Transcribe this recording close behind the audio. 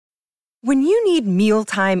When you need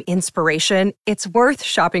mealtime inspiration, it's worth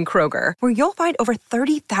shopping Kroger, where you'll find over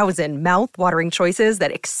 30,000 mouth-watering choices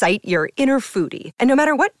that excite your inner foodie. And no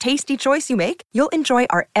matter what tasty choice you make, you'll enjoy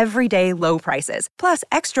our everyday low prices, plus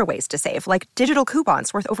extra ways to save, like digital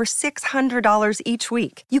coupons worth over $600 each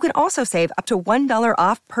week. You can also save up to $1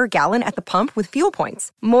 off per gallon at the pump with fuel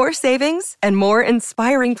points. More savings and more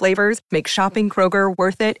inspiring flavors make shopping Kroger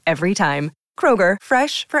worth it every time. Kroger,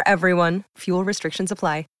 fresh for everyone. Fuel restrictions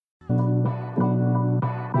apply.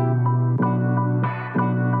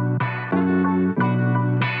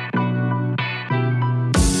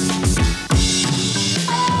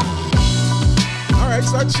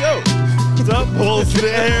 Start the show. What's up, Bulls?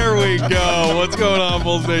 There we go. What's going on,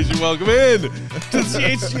 Bulls Nation? Welcome in to the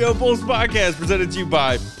CHGO Bulls podcast, presented to you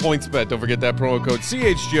by PointsBet. Don't forget that promo code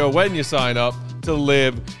CHGO when you sign up to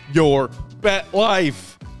live your bet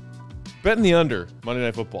life. Betting the under Monday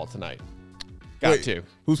Night Football tonight. Got to.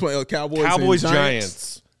 Who's playing? Cowboys. Cowboys,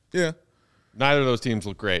 Giants. Yeah. Neither of those teams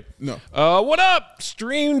look great. No. What up?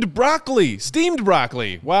 Steamed broccoli.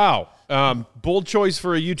 Wow. Bold choice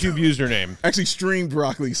for a YouTube username. Actually, streamed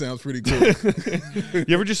broccoli sounds pretty cool.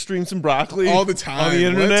 You ever just stream some broccoli? All the time. On the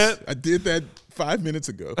internet? I did that 5 minutes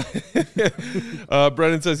ago.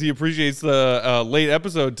 Brennan says he appreciates the late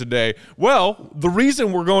episode today. Well, the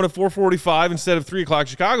reason we're going to 4:45 instead of 3 o'clock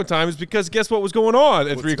Chicago time is because guess what was going on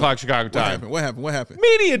at 3 o'clock Chicago time? What happened?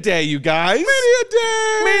 Media Day, you guys.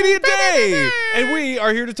 Media Day. And we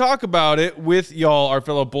are here to talk about it with y'all, our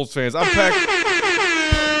fellow Bulls fans. I'm Peck.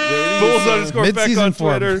 Bulls_Peck on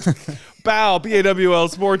Twitter. Bow, B-A-W-L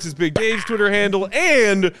Sports is Big Dave's Twitter handle,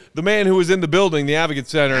 and the man who was in the building, the Advocate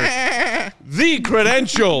Center, the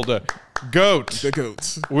credentialed GOAT. The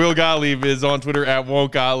GOAT. Will Gottlieb is on Twitter at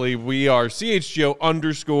Won't Gottlieb. We are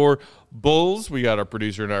CHGO_Bulls. We got our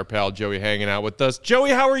producer and our pal Joey hanging out with us. Joey,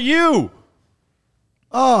 how are you?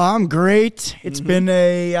 Oh, I'm great. It's been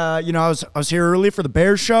a, I was here early for the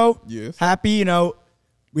Bears show. Yes. Happy,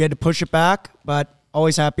 we had to push it back, but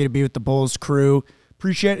always happy to be with the Bulls crew.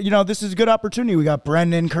 Appreciate it. This is a good opportunity. We got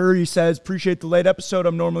Brendan Curry says, appreciate the late episode.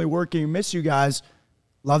 I'm normally working. Miss you guys.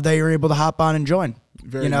 Love that you're able to hop on and join.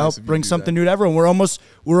 Very nice of you bring to do something that. new to everyone. We're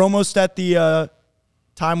almost at the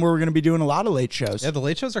time where we're going to be doing a lot of late shows. Yeah, the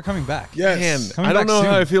late shows are coming back. Yes. Man, I don't know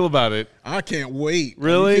how I feel about it. I can't wait.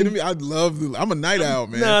 Really? Are you kidding me? I'm a night owl,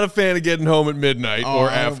 man. Not a fan of getting home at midnight or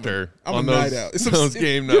after. I'm on a those, night owl. Those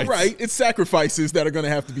game nights. You're right. It's sacrifices that are going to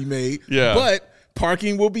have to be made. Yeah. But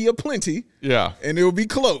parking will be aplenty. Yeah. And it will be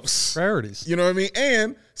close. Priorities. You know what I mean?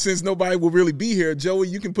 And since nobody will really be here, Joey,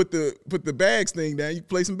 you can put the bags thing down. You can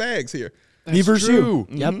play some bags here. That's true.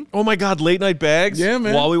 Yep. Oh, my God. Late night bags? Yeah,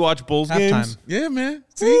 man. While we watch Bulls games? Yeah, man.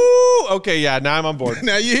 See? Woo! Okay, yeah. Now I'm on board.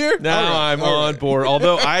 Now you here? Now I'm on board.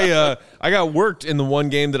 Although I got worked in the one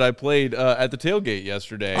game that I played at the tailgate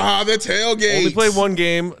yesterday. The tailgate. Only played one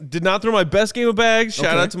game. Did not throw my best game of bags.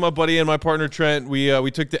 Shout out to my buddy and my partner Trent. We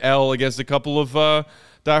took the L against a couple of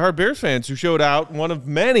diehard Bears fans who showed out. One of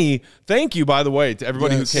many. Thank you, by the way, to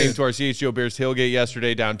everybody who came to our CHGO Bears tailgate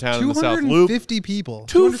yesterday downtown in the South Loop. 250 people.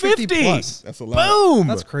 250 plus. That's a lot. Boom.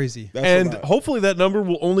 That's crazy. And hopefully that number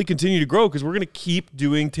will only continue to grow because we're going to keep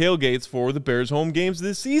doing tailgates for the Bears home games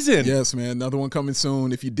this season. Yes, man. Another one coming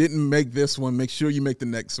soon. If you didn't make this one, make sure you make the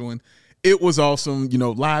next one. It was awesome.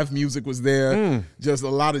 Live music was there. Just a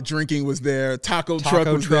lot of drinking was there. Taco truck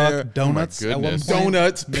was there. Donuts. Oh my goodness.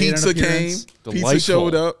 Donuts. Pizza came. Delightful. Pizza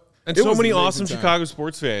showed up. And It so was many an amazing awesome time. Chicago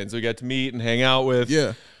sports fans we got to meet and hang out with.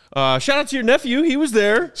 Yeah. Shout out to your nephew. He was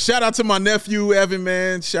there. Shout out to my nephew, Evan,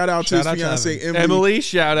 man. Shout out to his fiancée, Emily,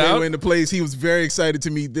 shout They out. were in the place. He was very excited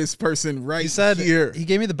to meet this person right He said here. he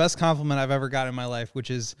gave me the best compliment I've ever got in my life,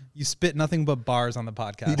 which is you spit nothing but bars on the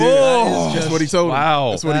podcast. He did. That's what he told him. Wow.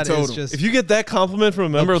 That's what he That told is him. just- If you get that compliment from a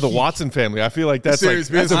member of the peak. Watson family, I feel like that's Serious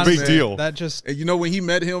a business, big man. deal. That just And when he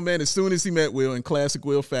met him, man, as soon as he met Will in classic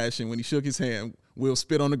Will fashion, when he shook his hand, Will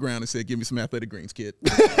spit on the ground and said, "Give me some athletic greens, kid."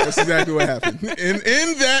 That's exactly what happened. In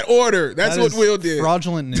that order. That's that what is Will did.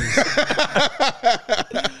 Fraudulent news.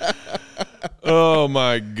 Oh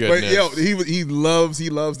my goodness. But he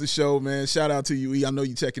loves the show, man. Shout out to you. I know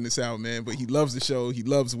you checking this out, man. But he loves the show. He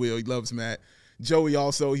loves Will. He loves Matt. Joey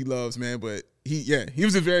also he loves, man. But he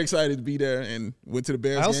was just very excited to be there and went to the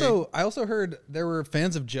Bears game. I also heard there were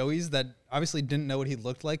fans of Joey's that obviously didn't know what he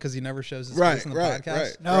looked like because he never shows his face on the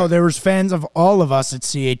podcast. No, there was fans of all of us at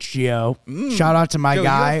CHGO. Shout out to my Joe,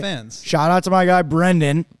 guy. you're fans. Shout out to my guy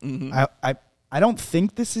Brendan. I don't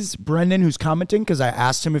think this is Brendan who's commenting because I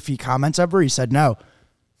asked him if he comments ever. He said no.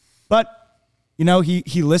 But You know,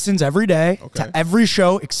 he listens every day to every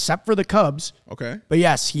show except for the Cubs. Okay. But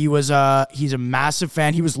yes, he's a massive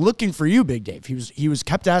fan. He was looking for you, Big Dave. He was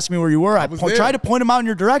kept asking me where you were. I tried to point him out in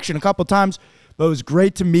your direction a couple times, but it was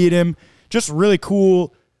great to meet him. Just really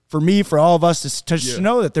cool for me, for all of us to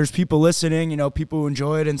know that there's people listening, you know, people who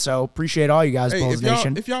enjoy it. And so appreciate all you guys, Bulls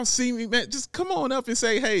Nation. If y'all see me, man, just come on up and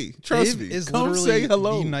say, hey, trust Dave me. is Come literally say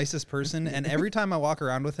hello. the nicest person. And every time I walk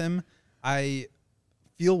around with him, I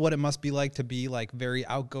feel what it must be like to be like very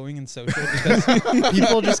outgoing and social, because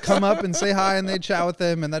people just come up and say hi and they chat with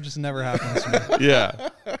him, and that just never happens to me. Yeah.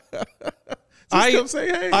 Come say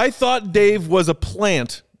hey. I thought Dave was a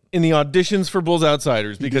plant in the auditions for Bulls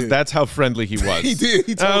Outsiders because that's how friendly he was. He did.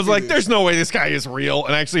 He And I was like, that. there's no way this guy is real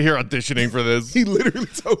and actually here auditioning for this. He literally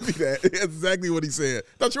told me that. That's exactly what he said.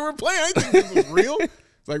 Thought you were playing. I didn't think this was real.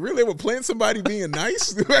 It's like, really? They would plant somebody being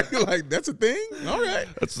nice? Like, that's a thing? All right.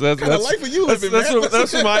 That's kind of life are you living, that's man?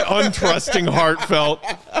 What my untrusting heart felt.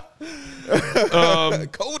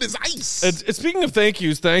 Cold as ice. And speaking of thank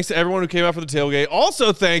yous, thanks to everyone who came out for the tailgate.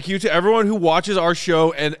 Also, thank you to everyone who watches our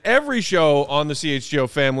show and every show on the CHGO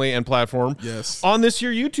family and platform. Yes. On this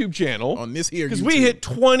here YouTube channel. On this here Because YouTube. we hit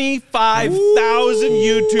 25,000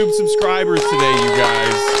 YouTube subscribers today, you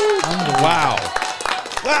guys.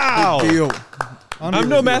 Wow. Big deal. I'm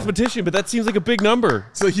no mathematician, but that seems like a big number.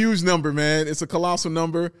 It's a huge number, man. It's a colossal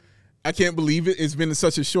number. I can't believe it. It's been in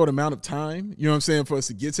such a short amount of time, you know what I'm saying, for us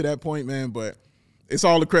to get to that point, man. But it's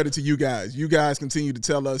all a credit to you guys. You guys continue to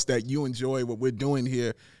tell us that you enjoy what we're doing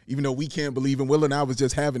here, even though we can't believe it. Will and I was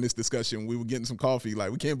just having this discussion. We were getting some coffee.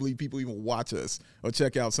 Like, we can't believe people even watch us or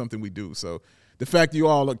check out something we do. So the fact you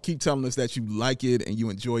all keep telling us that you like it and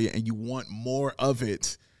you enjoy it and you want more of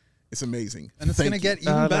it, it's amazing. And it's going to get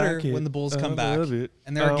even better when the Bulls come back. And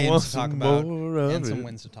there are games to talk about and some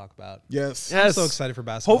wins to talk about. Yes. I'm so excited for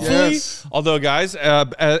basketball. Hopefully, although, guys,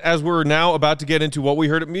 as we're now about to get into what we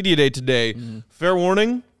heard at Media Day today, fair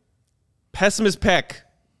warning, Pessimist Peck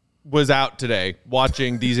was out today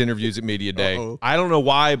watching these interviews at Media Day. I don't know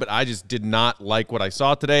why, but I just did not like what I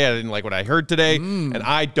saw today. I didn't like what I heard today, and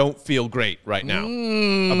I don't feel great right now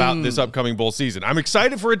about this upcoming bowl season. I'm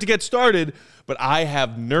excited for it to get started, but I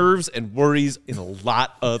have nerves and worries in a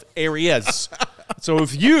lot of areas. So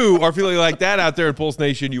if you are feeling like that out there in Pulse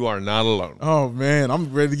Nation, you are not alone. Oh, man,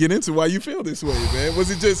 I'm ready to get into why you feel this way, man.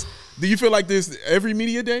 Was it just, do you feel like this every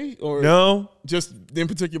Media Day? Or No. Just in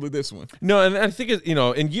particular this one? No, and I think,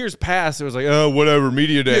 in years past, it was like, oh, whatever,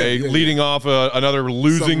 Media Day, leading off another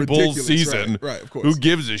losing Bulls season. Right, of course. Who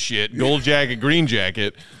gives a shit? Gold jacket, green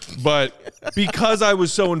jacket. But because I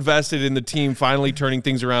was so invested in the team finally turning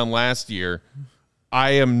things around last year,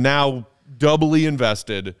 I am now doubly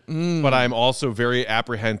invested, but I'm also very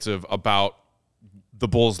apprehensive about the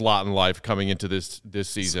Bulls' lot in life coming into this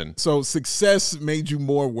season. So success made you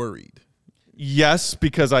more worried? Yes,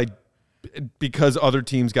 because other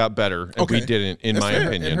teams got better and we didn't, in my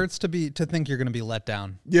opinion. It hurts to think you're going to be let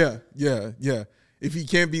down. Yeah. If he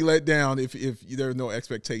can't be let down, if there are no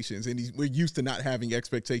expectations, and we're used to not having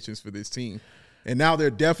expectations for this team. And now they're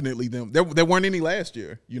definitely them. There weren't any last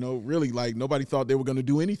year, really. Like, nobody thought they were going to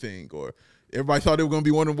do anything, or everybody thought they were going to be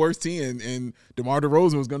one of the worst teams, and DeMar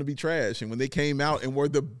DeRozan was going to be trash. And when they came out and were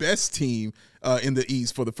the best team in the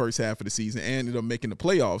East for the first half of the season and ended up making the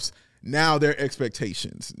playoffs, now their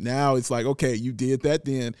expectations. Now it's like, okay, you did that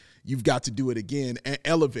then. You've got to do it again and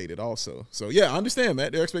elevate it also. So, yeah, I understand,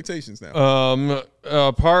 Matt. Their expectations now.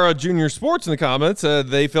 Para Junior Sports in the comments,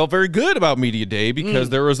 they felt very good about Media Day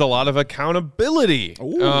because there was a lot of accountability.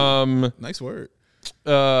 Ooh, nice word.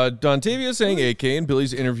 Dontavia saying AK and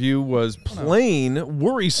Billy's interview was plain,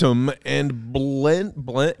 worrisome, and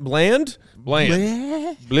bland.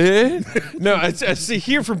 No, I see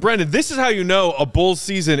here from Brendan. This is how you know a Bulls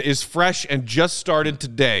season is fresh and just started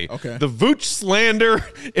today. Okay. The Vooch slander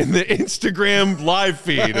in the Instagram live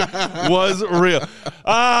feed was real.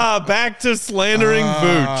 Back to slandering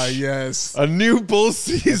Vooch. Yes. A new Bulls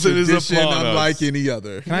season is upon us. Unlike any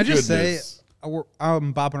other. Can I just say,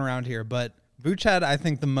 I'm bopping around here, but Vooch had, I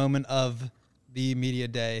think, the moment of the Media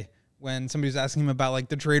Day when somebody was asking him about like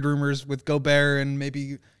the trade rumors with Gobert and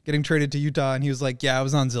maybe getting traded to Utah, and he was like, "Yeah, I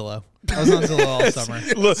was on Zillow. I was on Zillow all summer."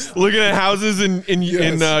 Looking at houses in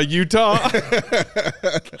Utah.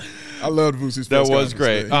 I loved Vuce's. That was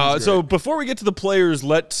great. So before we get to the players,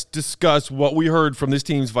 let's discuss what we heard from this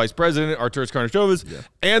team's vice president, Arturas Karnisovas,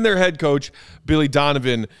 and their head coach, Billy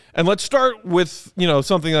Donovan. And let's start with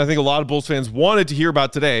something that I think a lot of Bulls fans wanted to hear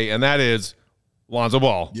about today, and that is Lonzo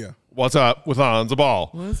Ball. Yeah. What's up with Lonzo Ball?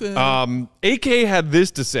 What's up? AK had this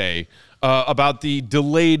to say about the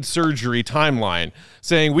delayed surgery timeline,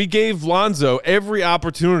 saying we gave Lonzo every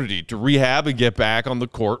opportunity to rehab and get back on the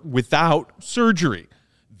court without surgery.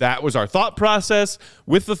 That was our thought process,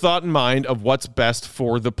 with the thought in mind of what's best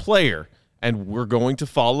for the player. And we're going to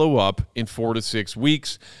follow up in 4 to 6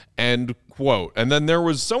 weeks, end quote. And then there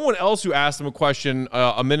was someone else who asked him a question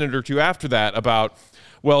a minute or two after that about,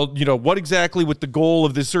 well, you know, what exactly with the goal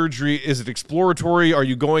of this surgery? Is it exploratory? Are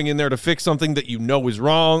you going in there to fix something that you know is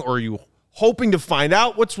wrong? Or are you hoping to find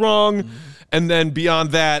out what's wrong? Mm-hmm. And then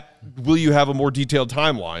beyond that, will you have a more detailed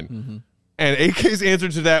timeline? Mm-hmm. And AK's answer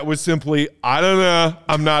to that was simply, I don't know,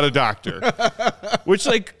 I'm not a doctor. Which,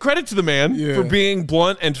 like, credit to the man for being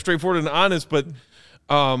blunt and straightforward and honest, but you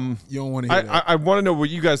don't want to hear that. I want to know what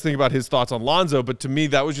you guys think about his thoughts on Lonzo, but to me,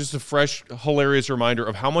 that was just a fresh, hilarious reminder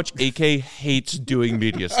of how much AK hates doing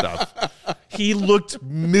media stuff. He looked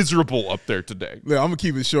miserable up there today. Yeah, I'm going to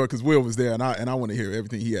keep it short because Will was there, and I want to hear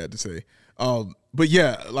everything he had to say. But,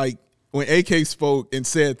 yeah, like, when AK spoke and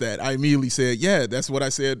said that, I immediately said, yeah, that's what I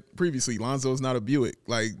said previously. Lonzo's not a Buick.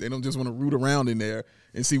 Like, they don't just want to root around in there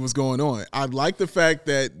and see what's going on. I like the fact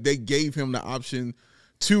that they gave him the option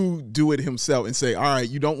to do it himself and say, all right,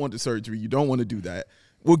 you don't want the surgery. You don't want to do that.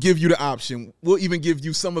 We'll give you the option. We'll even give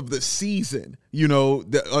you some of the season, you know,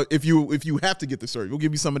 if you have to get the surgery. We'll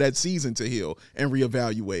give you some of that season to heal and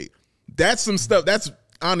reevaluate. That's some stuff. That's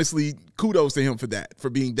honestly, kudos to him for that,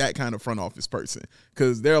 for being that kind of front office person.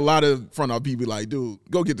 Because there are a lot of front office people like, dude,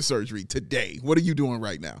 go get the surgery today. What are you doing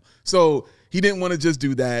right now? So he didn't want to just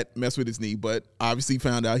do that, mess with his knee, but obviously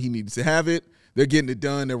found out he needed to have it. They're getting it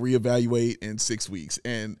done. They'll reevaluate in 6 weeks.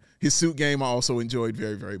 And his suit game I also enjoyed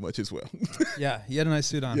very, very much as well. Yeah, he had a nice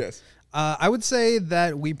suit on. Yes. I would say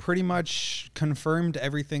that we pretty much confirmed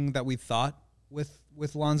everything that we thought with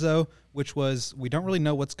Lonzo, which was we don't really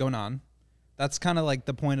know what's going on. That's kind of like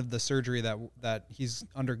the point of the surgery that he's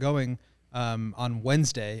undergoing on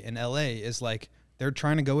Wednesday in LA is like they're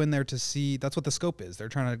trying to go in there to see. That's what the scope is. They're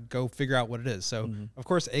trying to go figure out what it is. So, of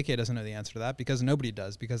course, AK doesn't know the answer to that because nobody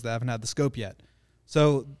does because they haven't had the scope yet.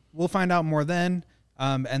 So we'll find out more then.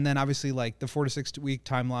 And then obviously like the 4 to 6 week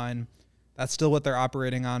timeline, that's still what they're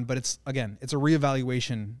operating on. But it's a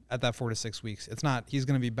reevaluation at that 4 to 6 weeks. It's not he's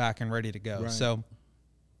going to be back and ready to go. Right. So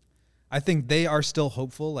I think they are still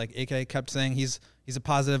hopeful. Like AK kept saying, he's a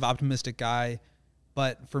positive, optimistic guy.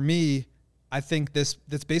 But for me, I think this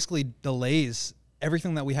basically delays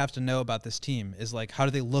everything that we have to know about this team is like, how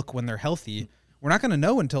do they look when they're healthy? We're not going to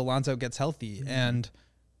know until Lonzo gets healthy, and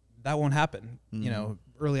that won't happen, you know,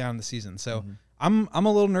 early on in the season. So I'm a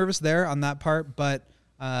little nervous there on that part, but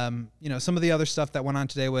you know, some of the other stuff that went on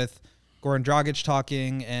today with Goran Dragic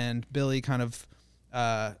talking and Billy kind of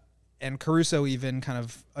and Caruso even kind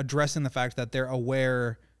of addressing the fact that they're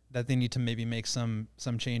aware that they need to maybe make some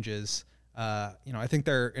changes. You know, I think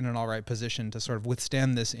they're in an all right position to sort of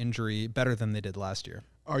withstand this injury better than they did last year.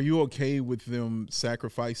 Are you okay with them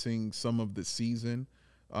sacrificing some of the season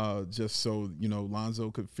just so, you know, Lonzo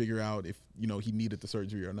could figure out if, you know, he needed the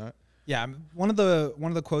surgery or not? Yeah, one of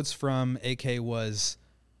the quotes from AK was,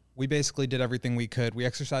 we basically did everything we could. We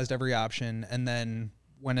exercised every option, and then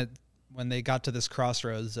when they got to this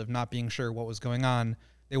crossroads of not being sure what was going on,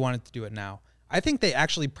 they wanted to do it now. I think they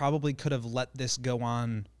actually probably could have let this go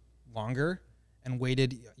on longer and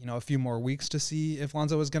waited, you know, a few more weeks to see if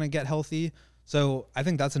Lonzo was going to get healthy. So I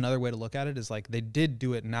think that's another way to look at it is like they did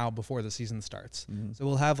do it now before the season starts. So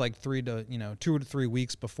we'll have like 2 to 3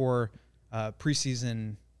 weeks before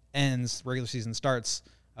preseason ends, regular season starts,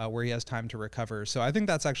 where he has time to recover. So I think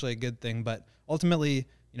that's actually a good thing. But ultimately,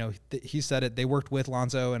 you know, he said it. They worked with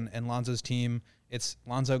Lonzo and Lonzo's team. It's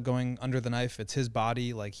Lonzo going under the knife. It's his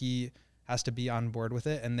body. Like he has to be on board with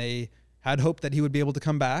it. And they had hoped that he would be able to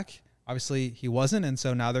come back. Obviously, he wasn't. And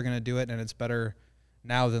so now they're going to do it. And it's better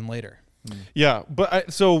now than later. Yeah.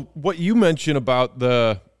 But so what you mentioned about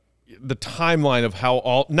the timeline of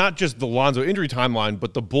how not just the Lonzo injury timeline,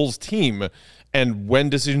 but the Bulls team and when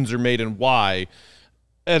decisions are made and why,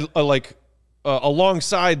 and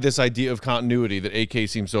alongside this idea of continuity that AK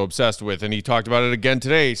seems so obsessed with. And he talked about it again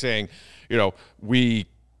today saying, you know, we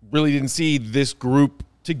really didn't see this group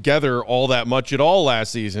together all that much at all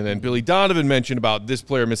last season. And Billy Donovan mentioned about this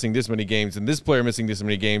player missing this many games and this player missing this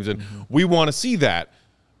many games. And we want to see that.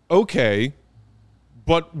 Okay.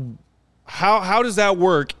 But how does that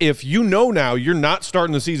work if you know now you're not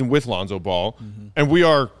starting the season with Lonzo Ball and we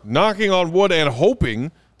are knocking on wood and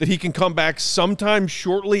hoping that he can come back sometime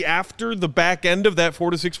shortly after the back end of that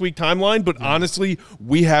 4 to 6 week timeline. But honestly,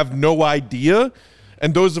 we have no idea.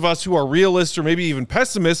 And those of us who are realists or maybe even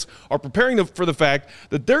pessimists are preparing for the fact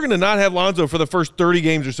that they're going to not have Lonzo for the first 30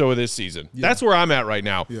 games or so of this season. That's where I'm at right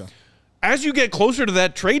now. as you get closer to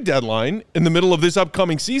that trade deadline in the middle of this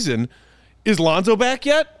upcoming season, is Lonzo back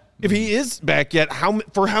yet? If he is back yet,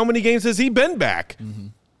 for how many games has he been back?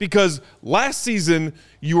 Because last season,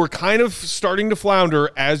 you were kind of starting to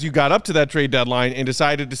flounder as you got up to that trade deadline and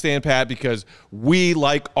decided to stand pat because we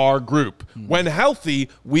like our group. When healthy,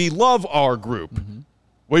 we love our group.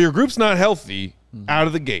 Well, your group's not healthy out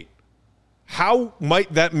of the gate. How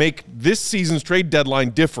might that make this season's trade deadline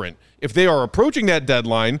different? If they are approaching that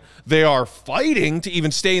deadline, they are fighting to even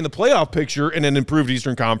stay in the playoff picture in an improved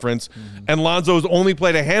Eastern Conference, and Lonzo's only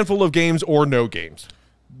played a handful of games or no games.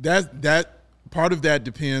 That part of that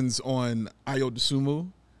depends on Ayo Dosunmu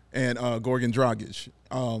and Gorgon Dragic,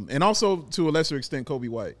 and also to a lesser extent Kobe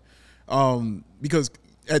White, because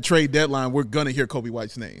at trade deadline we're gonna hear Kobe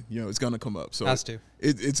White's name. It's gonna come up. So has to.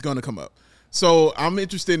 It's gonna come up. So I'm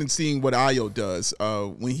interested in seeing what Ayo does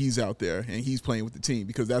when he's out there and he's playing with the team,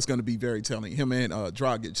 because that's going to be very telling, him and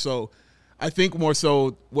Dragic. So I think more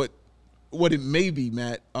so what it may be,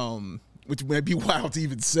 Matt, which might be wild to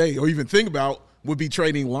even say or even think about, would be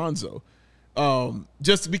trading Lonzo.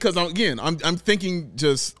 Just because, I'm thinking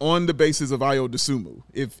just on the basis of Ayo Dosunmu.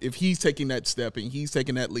 If he's taking that step and he's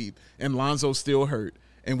taking that leap and Lonzo's still hurt,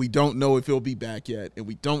 and we don't know if he'll be back yet, and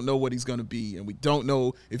we don't know what he's going to be, and we don't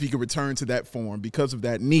know if he can return to that form because of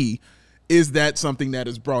that knee, is that something that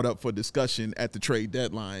is brought up for discussion at the trade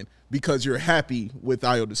deadline because you're happy with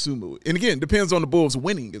Ayo Dosunmu? And again, depends on the Bulls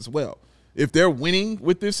winning as well. If they're winning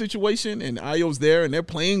with this situation and Ayo's there and they're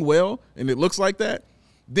playing well and it looks like that,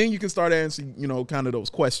 then you can start answering, kind of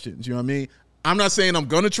those questions. You know what I mean? I'm not saying I'm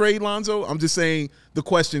going to trade Lonzo. I'm just saying the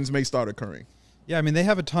questions may start occurring. Yeah, I mean, they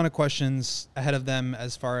have a ton of questions ahead of them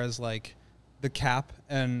as far as, like, the cap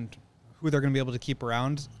and who they're going to be able to keep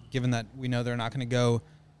around, given that we know they're not going to go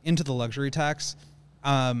into the luxury tax.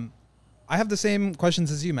 I have the same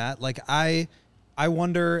questions as you, Matt. Like, I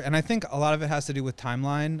wonder, and I think a lot of it has to do with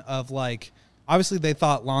timeline of, like, obviously they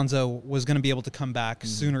thought Lonzo was going to be able to come back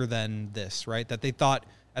sooner than this, right? That they thought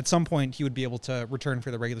at some point he would be able to return for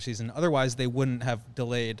the regular season. Otherwise, they wouldn't have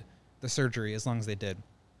delayed the surgery as long as they did.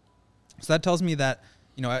 So that tells me that,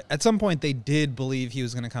 at some point they did believe he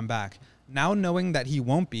was going to come back. Now knowing that he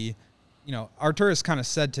won't be, Arturas kind of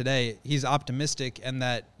said today he's optimistic and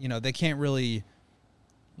that, they can't really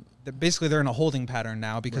 – basically they're in a holding pattern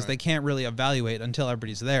now because they can't really evaluate until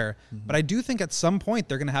everybody's there. But I do think at some point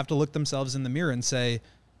they're going to have to look themselves in the mirror and say,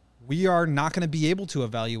 we are not going to be able to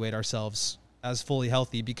evaluate ourselves as fully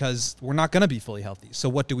healthy because we're not going to be fully healthy. So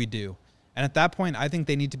what do we do? And at that point, I think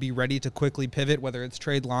they need to be ready to quickly pivot, whether it's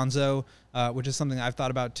trade Lonzo, which is something I've thought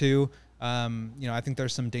about too. I think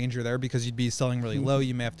there's some danger there because you'd be selling really low.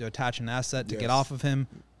 You may have to attach an asset to get off of him.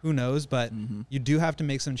 Who knows? But you do have to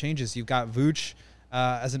make some changes. You've got Vooch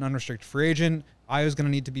as an unrestricted free agent. Ayo's going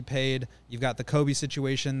to need to be paid. You've got the Kobe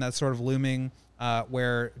situation that's sort of looming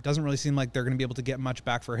where it doesn't really seem like they're going to be able to get much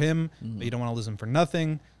back for him, but you don't want to lose him for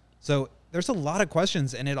nothing. So there's a lot of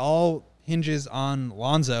questions, and it all hinges on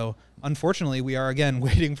Lonzo. Unfortunately, we are again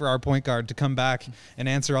waiting for our point guard to come back and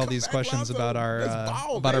answer all these questions Lonzo.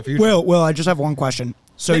 about our future. Will, I just have one question.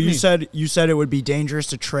 So you said it would be dangerous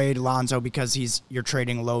to trade Lonzo because you're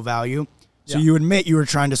trading low value. So you admit you were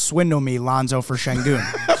trying to swindle me, Lonzo, for Şengün.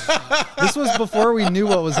 This was before we knew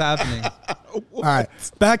what was happening. All right,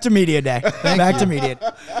 back to media day. Back to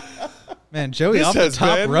media. Man, Joey off the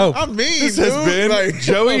top rope. This has been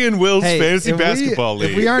Joey and Will's fantasy basketball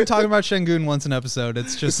league. If we aren't talking about Şengün once an episode,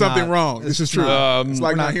 it's just something wrong. This is true. It's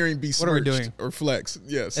like not hearing be what are we doing? Or flex.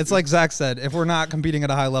 Yes. It's like Zach said, if we're not competing at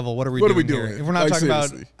a high level, what are we doing here? If we're not talking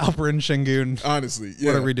about Alperen Şengün, honestly,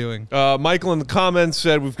 what are we doing? Michael in the comments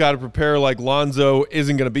said we've got to prepare like Lonzo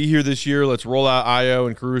isn't going to be here this year. Let's roll out Ayo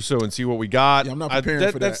and Caruso and see what we got. Yeah, I'm not preparing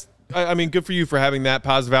for that. I mean, good for you for having that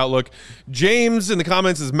positive outlook. James in the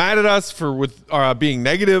comments is mad at us for being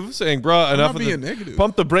negative, saying, "Bruh, enough of negative.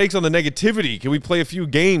 Pump the brakes on the negativity. Can we play a few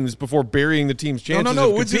games before burying the team's chances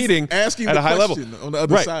of competing asking at a high level?" On the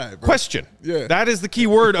other side, bro. Question. Yeah, that is the key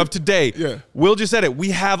word of today. Yeah, Will just said it.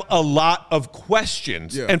 We have a lot of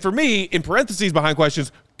questions, and for me, in parentheses behind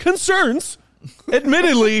questions, concerns.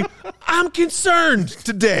 Admittedly, I'm concerned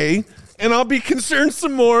today, and I'll be concerned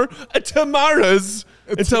some more tomorrow's.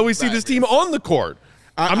 Until we see this team on the court.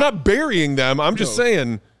 I'm not burying them. I'm just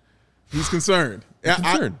saying. He's concerned.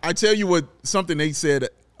 I tell you what, something they said,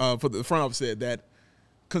 for the front office said that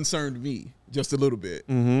concerned me just a little bit.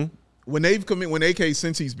 Mm-hmm. When AK,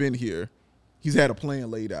 since he's been here, he's had a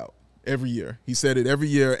plan laid out every year. He said it every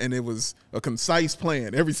year, and it was a concise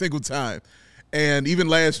plan every single time. And even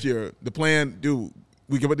last year, the plan,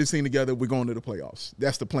 we can put this team together, we're going to the playoffs.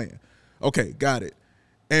 That's the plan. Okay, got it.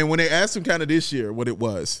 And when they asked him kind of this year what it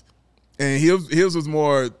was, and his was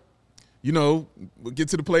more we'll get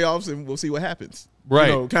to the playoffs and we'll see what happens.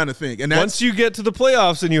 Right. Kind of thing. And once you get to the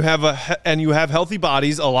playoffs and you have healthy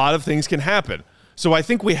bodies, a lot of things can happen. So I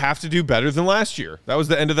think we have to do better than last year. That was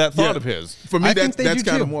the end of that thought of his. For me, that's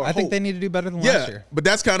kind of more I think they need to do better than last year. But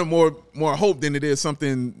that's kind of more hope than it is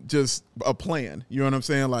something just a plan. You know what I'm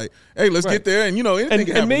saying? Like, hey, let's get there, and anything can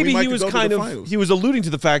happen. And maybe he was alluding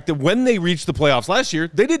to the fact that when they reached the playoffs last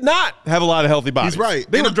year, they did not have a lot of healthy bodies. He's right.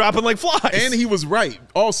 They were dropping like flies. And he was right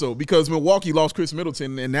also, because Milwaukee lost Chris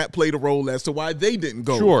Middleton, and that played a role as to why they didn't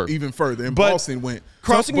go even further. And Boston went.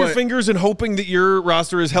 Crossing your fingers and hoping that your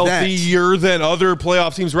roster is healthier than other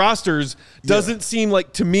playoff teams' rosters doesn't seem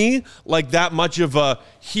like, to me, like that much of a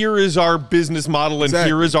here is our business model and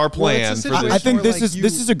here is our plan for this. I think this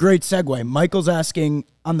is a great segue. Michael's asking,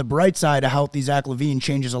 on the bright side, a healthy Zach LaVine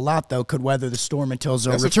changes a lot, though, could weather the storm until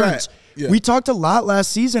Zoe returns. Yeah. We talked a lot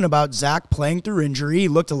last season about Zach playing through injury. He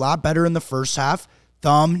looked a lot better in the first half.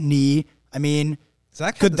 Thumb, knee. I mean,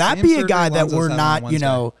 Zach could that be a guy that we're not,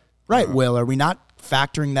 right, Will, are we not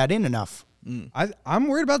factoring that in enough? I'm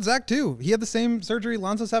worried about Zach, too. He had the same surgery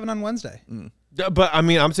Lonzo's having on Wednesday. But, I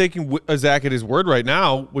mean, I'm taking Zach at his word right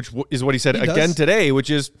now, which is what he said again today, which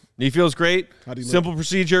is he feels great, simple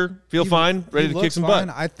procedure, fine, ready to kick some butt.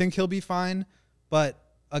 I think he'll be fine. But,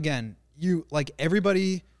 again,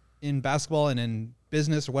 everybody in basketball and in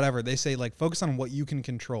business or whatever, they say, focus on what you can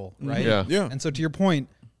control, right? Yeah. And so, to your point,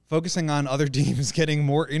 focusing on other teams getting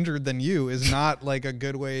more injured than you is not, a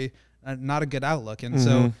good way, not a good outlook. And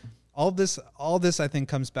so all this, I think,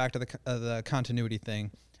 comes back to the continuity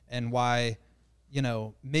thing and why –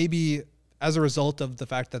 maybe as a result of the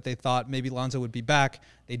fact that they thought maybe Lonzo would be back,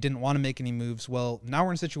 they didn't want to make any moves. Well, now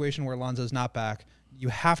we're in a situation where Lonzo's not back. You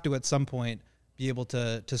have to, at some point, be able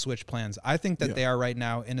to switch plans. I think that they are right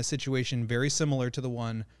now in a situation very similar to the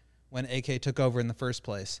one when AK took over in the first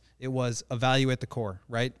place. It was evaluate the core,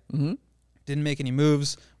 right? Mm-hmm. Didn't make any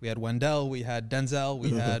moves. We had Wendell, we had Denzel, we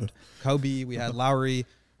had Kobe, we had Lowry,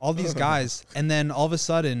 all these guys. And then all of a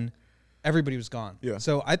sudden, everybody was gone. Yeah.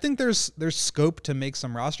 So I think there's scope to make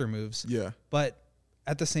some roster moves. Yeah. But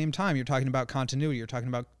at the same time, you're talking about continuity. You're talking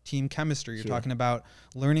about team chemistry. You're talking about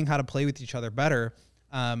learning how to play with each other better.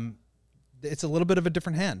 It's a little bit of a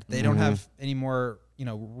different hand. They don't have any more,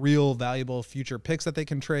 real valuable future picks that they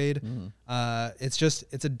can trade.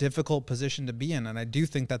 It's a difficult position to be in. And I do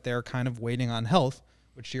think that they're kind of waiting on health,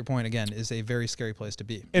 which, to your point, again, is a very scary place to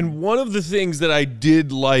be. And one of the things that I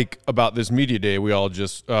did like about this media day we all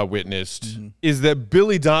just witnessed is that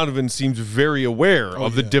Billy Donovan seems very aware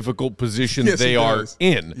of the difficult position they are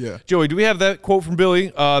in. Yeah. Joey, do we have that quote from Billy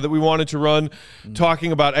that we wanted to run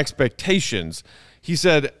talking about expectations? He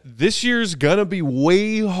said, this year's going to be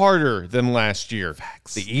way harder than last year.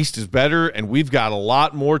 Facts. The East is better, and we've got a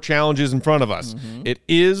lot more challenges in front of us. It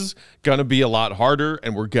is going to be a lot harder,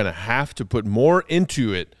 and we're going to have to put more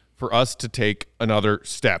into it for us to take another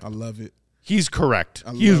step. I love it. He's correct.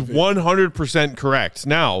 He is 100% correct.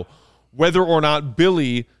 Now, whether or not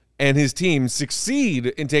Billy and his team succeed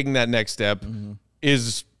in taking that next step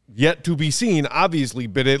is yet to be seen, obviously,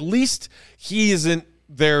 but at least he isn't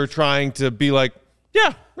there trying to be like,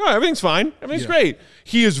 yeah, no, everything's fine. Everything's great.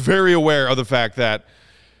 He is very aware of the fact that,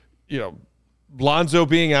 Lonzo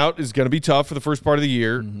being out is going to be tough for the first part of the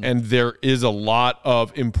year, and there is a lot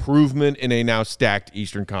of improvement in a now stacked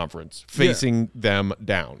Eastern Conference facing them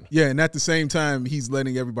down. Yeah, and at the same time, he's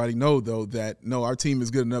letting everybody know, though, that, no, our team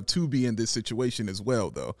is good enough to be in this situation as well,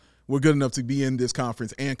 though. We're good enough to be in this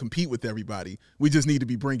conference and compete with everybody. We just need to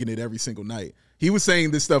be bringing it every single night. He was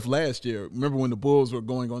saying this stuff last year. Remember when the Bulls were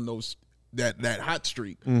going on that hot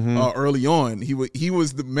streak early on? He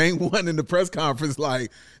was the main one in the press conference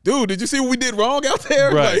like, dude, did you see what we did wrong out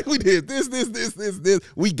there? Right. Like, we did this.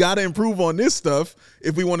 We got to improve on this stuff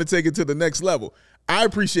if we want to take it to the next level. I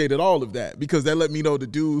appreciated all of that because that let me know the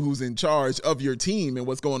dude who's in charge of your team and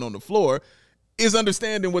what's going on the floor is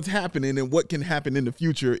understanding what's happening and what can happen in the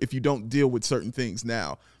future if you don't deal with certain things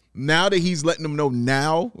now. Now that he's letting them know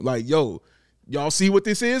now, like, yo, y'all see what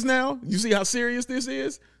this is now? You see how serious this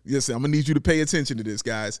is? Yes, I'm going to need you to pay attention to this,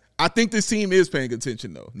 guys. I think this team is paying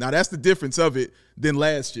attention, though. Now, that's the difference of it than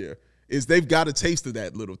last year, is they've got a taste of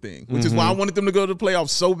that little thing, which is why I wanted them to go to the playoffs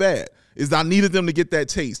so bad, is I needed them to get that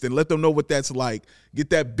taste and let them know what that's like, get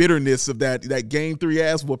that bitterness of that Game 3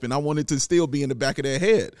 ass whooping. I wanted to still be in the back of their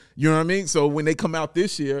head. You know what I mean? So when they come out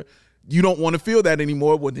this year, you don't want to feel that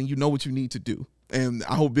anymore. Well, then you know what you need to do. And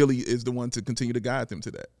I hope Billy is the one to continue to guide them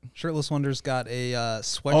to that. Shirtless Wonder's got a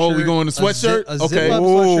sweatshirt. Oh, we going to sweatshirt? A zip-up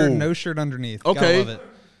sweatshirt, no shirt underneath. Okay. Gotta love it.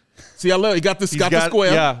 See, I love it. He got the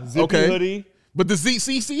square. Yeah, zippy hoodie. But the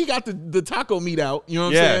CC got the taco meat out. You know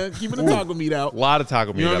what I'm saying? Keeping the taco meat out. A lot of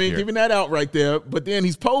taco meat. You know what I mean? Here. Keeping that out right there. But then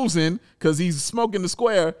he's posing because he's smoking the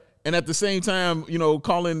square, and at the same time,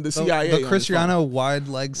 calling the CIA. The Cristiano wide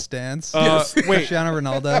leg stance. Wait, Cristiano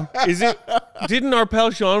Ronaldo. Is it? Didn't our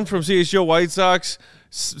pal Sean from CHGO White Sox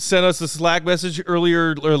sent us a Slack message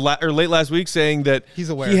earlier or late last week saying that he's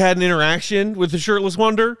aware. He had an interaction with the shirtless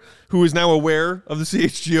wonder who is now aware of the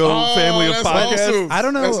CHGO family of podcasts. Awesome. I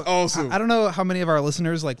don't know. That's awesome. I don't know how many of our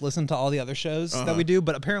listeners listen to all the other shows that we do,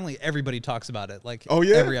 but apparently everybody talks about it.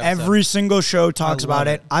 Every episode. Every single show talks about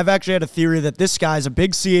it. I've actually had a theory that this guy's a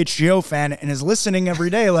big CHGO fan and is listening every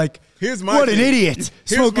day. Here's my what an thing. idiot!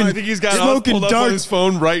 I think he's got smoking pulled up on his darts,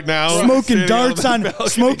 phone right now.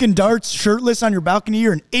 smoking darts, shirtless on your balcony.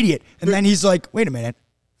 You're an idiot. And then he's like, "Wait a minute,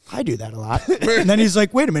 I do that a lot." And then he's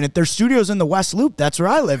like, "Wait a minute, there's studios in the West Loop. That's where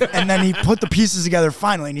I live." And then he put the pieces together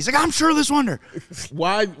finally, and he's like, "I'm Shirtless Wonder."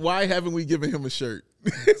 Why haven't we given him a shirt?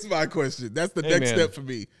 That's my question. That's the next step for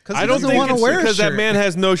me. I don't think it's because that shirt. man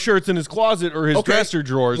has no shirts in his closet or his dresser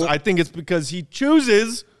drawers. Well, I think it's because he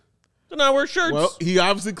chooses to not wear shirts. Well, he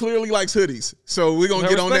obviously clearly likes hoodies, so we're gonna I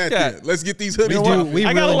get on that. respect that. Then. Let's get these hoodies. I got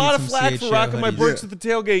really a lot need of some flack for CHGO rocking my hoodies. Birks at the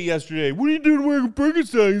tailgate yesterday. What are you doing wearing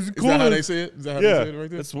Birkenstocks? Is that how they say it? Is that how they say it right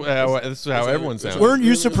there? That's how everyone sounds. Weren't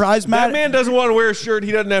you surprised, Matt? That man doesn't want to wear a shirt.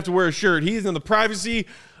 He doesn't have to wear a shirt. He's in the privacy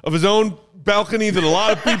of his own balcony that a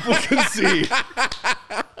lot of people can see.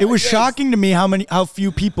 It was shocking to me how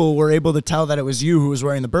few people were able to tell that it was you who was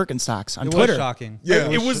wearing the Birkenstocks on It Twitter. was shocking. Yeah,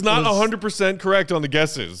 It was not 100% correct on the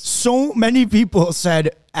guesses. So many people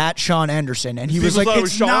said at Sean Anderson, and he was People like, thought it was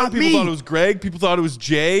 "It's Sean. not People me." thought it was Greg. People thought it was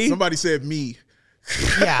Jay. Somebody said me,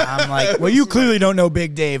 Yeah, I'm like, well, you clearly don't know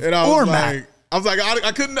Big Dave and I or was Matt. like,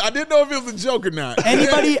 I didn't know if it was a joke or not.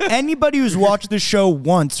 Anybody who's watched the show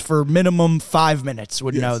once for minimum 5 minutes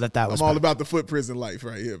would know that was I'm all bad. about the foot prison life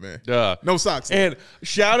right here, man. Duh. No socks. though. And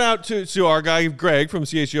shout out to our guy Greg from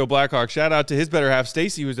CHGO Blackhawk. Shout out to his better half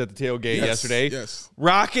Stacy, who was at the tailgate yesterday. Yes.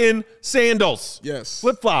 Rocking sandals. Yes.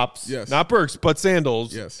 Flip flops. Yes. Not Birks, but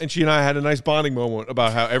sandals. Yes. And she and I had a nice bonding moment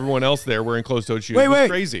about how everyone else there wearing closed-toed shoes was Wait,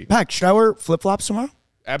 crazy. Pack, should I wear flip flops tomorrow?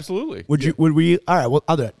 Absolutely. Would we? All right, well,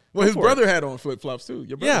 I'll do it. Well, his for brother had on flip flops too.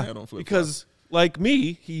 Your brother Yeah, had on flip flops. because like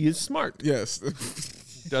me, he is smart. Yes.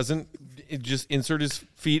 Doesn't just insert his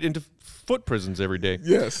feet into foot prisons every day.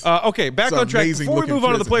 Yes. Okay, back It's on track. amazing Before we looking move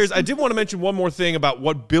on to the prisons. players, I did want to mention one more thing about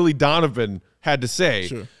what Billy Donovan had to say.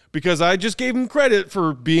 Sure. Because I just gave him credit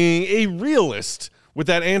for being a realist with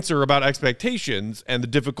that answer about expectations and the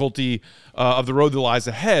difficulty of the road that lies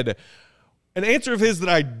ahead. An answer of his that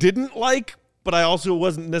I didn't like, but I also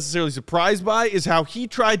wasn't necessarily surprised by, is how he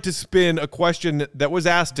tried to spin a question that was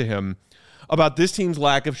asked to him about this team's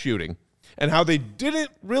lack of shooting and how they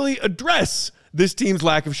didn't really address this team's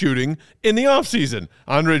lack of shooting in the offseason.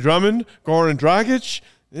 Andre Drummond, Goran Dragic,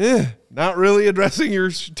 not really addressing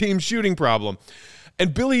your team's shooting problem.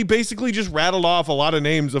 And Billy basically just rattled off a lot of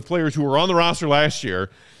names of players who were on the roster last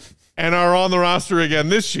year and are on the roster again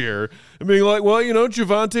this year, and being like, well,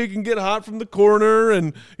 Javonte can get hot from the corner,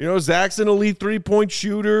 and, Zach's an elite three-point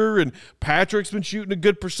shooter, and Patrick's been shooting a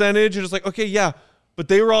good percentage. And it's like, okay, yeah, but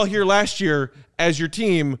they were all here last year as your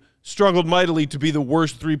team struggled mightily to be the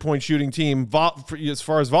worst three-point shooting team as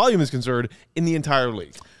far as volume is concerned in the entire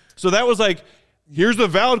league. So that was like, here's the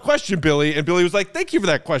valid question, Billy. And Billy was like, thank you for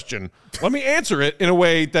that question. Let me answer it in a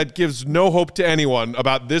way that gives no hope to anyone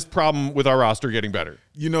about this problem with our roster getting better.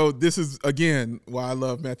 This is, again, why I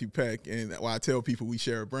love Matthew Peck and why I tell people we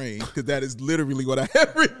share a brain, because that is literally what I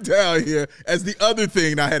have written down here as the other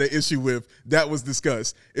thing I had an issue with that was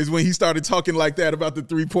discussed, is when he started talking like that about the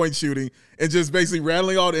three-point shooting and just basically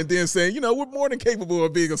rattling all and then saying, we're more than capable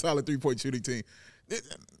of being a solid three-point shooting team.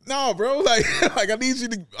 No, bro. Like I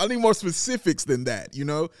need more specifics than that.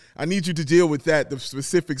 I need you to deal with that, the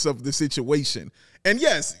specifics of the situation. And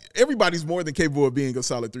yes, everybody's more than capable of being a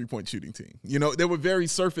solid three-point shooting team. There were very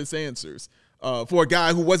surface answers for a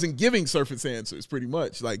guy who wasn't giving surface answers. Pretty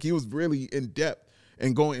much, like he was really in depth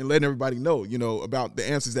and going and letting everybody know, about the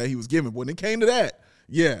answers that he was giving. When it came to that,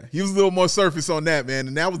 yeah, he was a little more surface on that, man.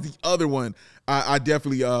 And that was the other one I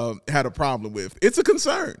definitely had a problem with. It's a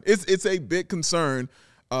concern. It's a big concern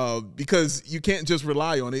because you can't just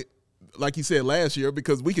rely on it, like you said last year,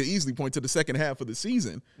 because we could easily point to the second half of the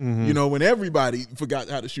season, when everybody forgot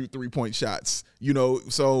how to shoot three-point shots,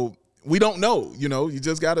 so we don't know, you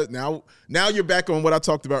just got to now you're back on what I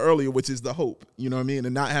talked about earlier, which is the hope,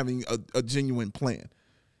 and not having a genuine plan.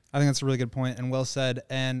 I think that's a really good point and well said.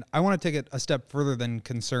 And I want to take it a step further than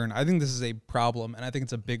concern. I think this is a problem, and I think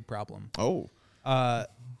it's a big problem. Oh.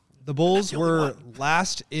 The Bulls were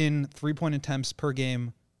last in three-point attempts per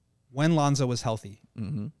game when Lonzo was healthy.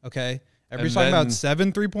 Mm-hmm. Okay? Everybody's talking about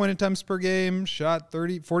 7 3-point attempts per game, shot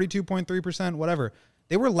 42.3%, whatever.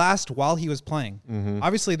 They were last while he was playing.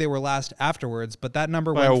 Obviously, they were last afterwards, but that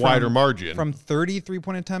number by went a wider margin from 30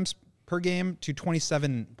 3-point attempts per game to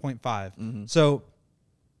 27.5. So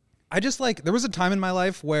I just there was a time in my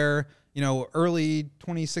life where, early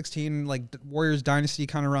 2016, Warriors dynasty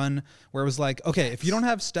kind of run where it was okay, if you don't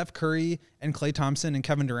have Steph Curry and Klay Thompson and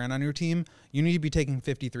Kevin Durant on your team, you need to be taking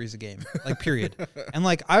 53s a game, period. And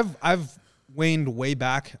I've waned way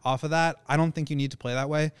back off of that. I don't think you need to play that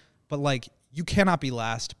way, but you cannot be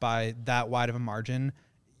last by that wide of a margin.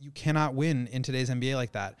 You cannot win in today's NBA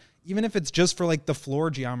like that. Even if it's just for the floor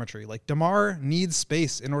geometry. DeMar needs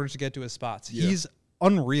space in order to get to his spots. Yeah. He's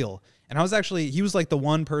unreal. And he was the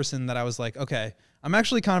one person that I was okay, I'm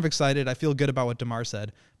actually kind of excited. I feel good about what DeMar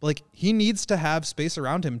said. But he needs to have space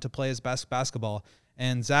around him to play his best basketball.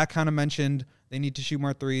 And Zach kind of mentioned they need to shoot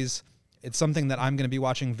more threes. It's something that I'm going to be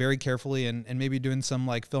watching very carefully and maybe doing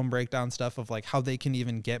some film breakdown stuff of how they can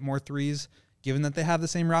even get more threes, given that they have the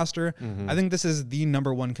same roster. I think this is the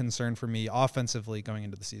number one concern for me offensively going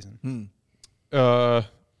into the season.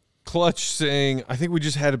 Clutch saying, I think we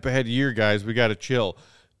just had a bad year, guys. We got to chill.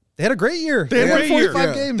 They had a great year. They won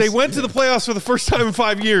 45 games. They went to the playoffs for the first time in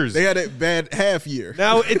 5 years. They had a bad half year.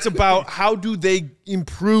 Now it's about how do they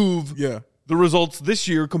improve the results this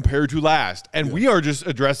year compared to last. And we are just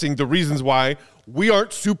addressing the reasons why we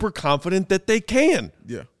aren't super confident that they can.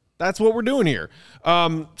 Yeah. That's what we're doing here.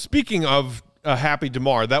 Speaking of happy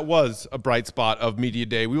DeMar, that was a bright spot of Media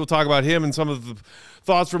Day. We will talk about him and some of the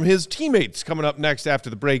thoughts from his teammates coming up next after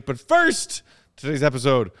the break. But first, today's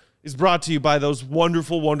episode is brought to you by those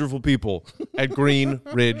wonderful, wonderful people at Green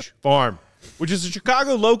Ridge Farm, which is a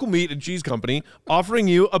Chicago local meat and cheese company offering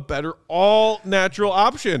you a better all-natural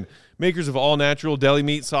option. Makers of all-natural deli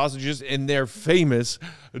meat, sausages, and their famous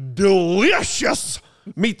delicious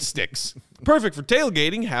meat sticks. Perfect for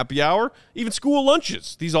tailgating, happy hour, even school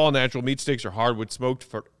lunches. These all-natural meat sticks are hardwood smoked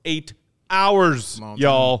for 8 hours,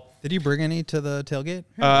 y'all. Did you bring any to the tailgate?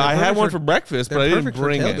 I had one for breakfast, but I didn't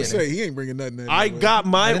bring any. Say he ain't bringing nothing. I got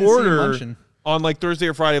my order on Thursday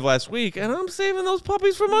or Friday of last week, and I'm saving those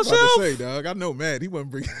puppies for myself. I was about to say, dog, I know Matt. He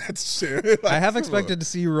wasn't bringing that to share. I have expected to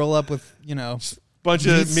see you roll up with, bunch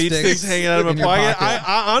of meat sticks hanging out of my pocket.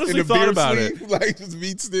 I honestly thought about it. Just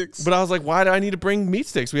meat sticks. But I was like, why do I need to bring meat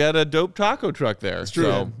sticks? We had a dope taco truck there. That's true.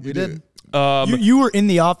 So. We did. You were in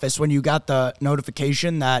the office when you got the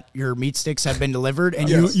notification that your meat sticks had been delivered, and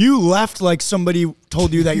you left like somebody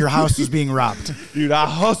told you that your house was being robbed. Dude, I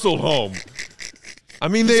hustled home. I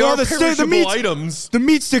mean, they are perishable items. The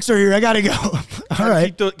meat sticks are here. I got to go. All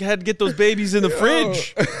right. Had to get those babies in the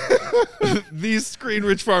fridge. These Green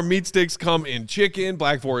Ridge Farm meat sticks come in chicken,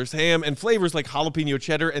 Black Forest ham, and flavors like jalapeno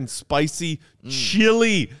cheddar and spicy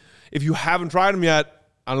chili. If you haven't tried them yet,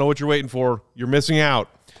 I don't know what you're waiting for. You're missing out.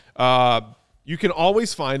 You can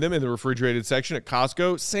always find them in the refrigerated section at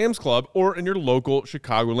Costco, Sam's Club, or in your local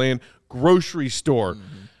Chicagoland grocery store.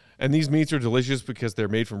 And these meats are delicious because they're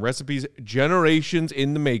made from recipes generations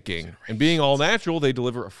in the making. And being all natural, they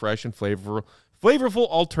deliver a fresh and flavorful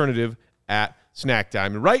alternative at snack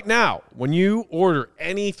time. And right now, when you order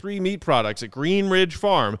any 3 meat products at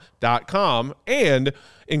greenridgefarm.com and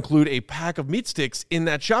include a pack of meat sticks in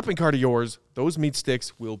that shopping cart of yours, those meat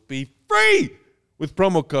sticks will be free with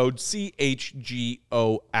promo code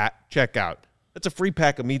CHGO at checkout. That's a free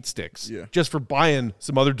pack of meat sticks just for buying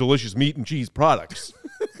some other delicious meat and cheese products.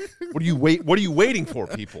 What are you waiting for,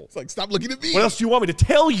 people? It's like, stop looking at me. What else do you want me to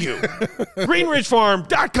tell you?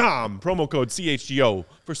 GreenRidgeFarm.com. Promo code CHGO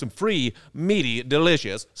for some free, meaty,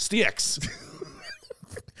 delicious sticks.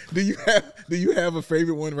 Do you have a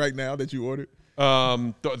favorite one right now that you ordered?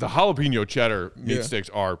 The jalapeno cheddar meat sticks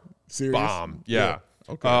are bomb. Yeah.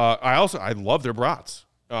 Okay. I love their brats.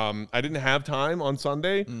 I didn't have time on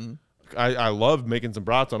Sunday. I loved making some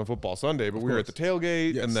brats on a football Sunday, but we were at the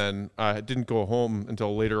tailgate, and then I didn't go home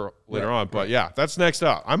until later on. But yeah, that's next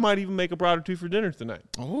up. I might even make a brat or two for dinner tonight.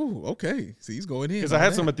 Oh, okay. See, he's going in. Because I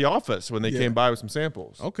had some at the office when they came by with some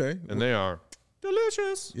samples. Okay. And they are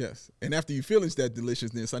delicious. Yes. And after you finish that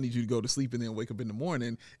deliciousness, I need you to go to sleep and then wake up in the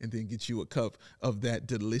morning and then get you a cup of that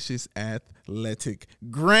delicious athletic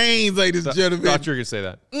grains, ladies and gentlemen. Thought you were going to say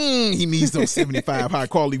that. He needs those 75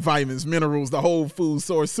 high-quality vitamins, minerals, the whole food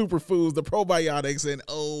source, superfoods, the probiotics, and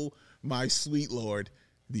oh, my sweet Lord,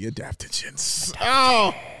 the adaptogens.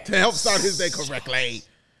 Oh, to help start his day correctly.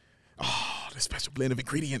 Oh, this special blend of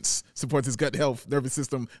ingredients supports his gut health, nervous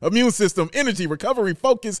system, immune system, energy, recovery,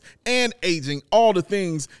 focus, and aging. All the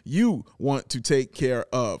things you want to take care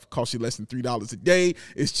of. Costs you less than $3 a day.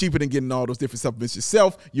 It's cheaper than getting all those different supplements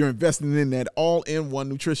yourself. You're investing in that all-in-one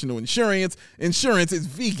nutritional insurance. Insurance is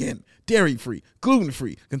vegan, dairy-free,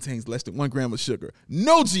 gluten-free, contains less than 1 gram of sugar,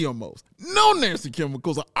 no GMOs, no nasty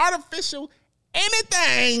chemicals or artificial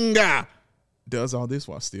anything. Does all this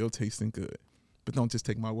while still tasting good. But don't just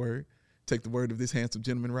take my word. Take the word of this handsome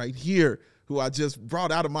gentleman right here, who I just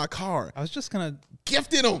brought out of my car. I was just going to...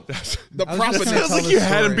 Gifted him the I was proper... just gonna Sounds tell like this you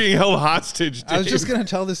had him story. being held hostage, Dave. I was just going to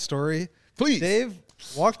tell this story. Please. Dave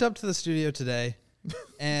walked up to the studio today,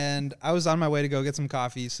 and I was on my way to go get some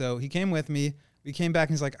coffee, so he came with me. We came back,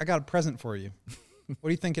 and he's like, I got a present for you. What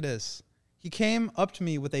do you think it is? He came up to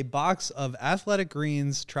me with a box of Athletic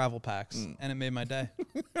Greens travel packs, and it made my day.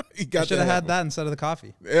 You I got should have had that instead of the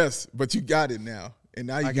coffee. Yes, but you got it now. And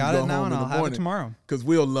now you I can got go it now, home and in the I'll have it morning. tomorrow. Because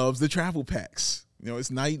Will loves the travel packs. You know, it's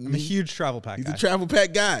night and I'm a huge travel pack he's guy. a travel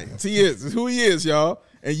pack guy. He is. It's who he is, y'all.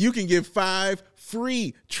 And you can get 5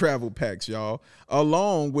 free travel packs, y'all,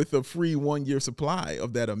 along with a free 1-year supply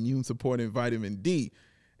of that immune-supporting vitamin D.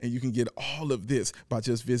 And you can get all of this by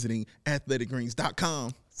just visiting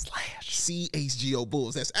athleticgreens.com/CHGO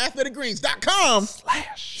Bulls. That's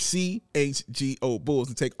athleticgreens.com/CHGO Bulls.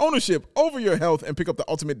 And take ownership over your health and pick up the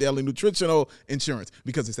ultimate daily nutritional insurance,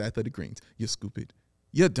 because it's Athletic Greens. You scoop it,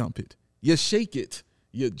 you dump it, you shake it,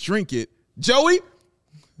 you drink it. Joey?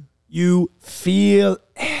 You feel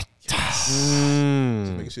it. Just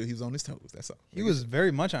making sure he was on his toes. That's all. He was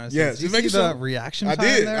very much on his Yeah, toes. Did you just see making the sure. reaction I time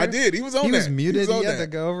did. there? I did. He was on He that. was muted. on He had that. to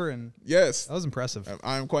go over, and Yes. that was impressive.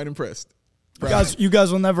 I am quite impressed. You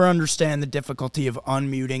guys will never understand the difficulty of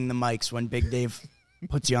unmuting the mics when Big Dave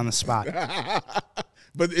puts you on the spot.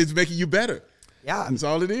 But it's making you better. Yeah, That's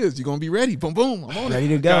all it is. You're going to be ready. Boom, boom. I'm on ready it.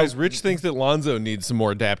 to go. Guys, Rich thinks that Lonzo needs some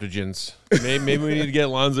more adaptogens. Maybe we need to get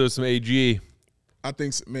Lonzo some AG. I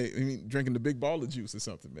think drinking the big ball of juice or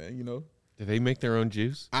something, man. You know, Do they make their own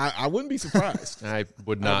juice? I wouldn't be surprised. I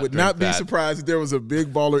would not. I would drink not be that. surprised if there was a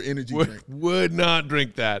big baller energy drink. Would not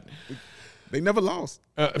drink that. They never lost.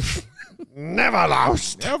 Never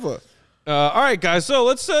lost. Ever. All right, guys. So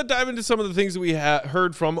let's dive into some of the things that we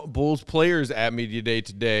heard from Bulls players at Media Day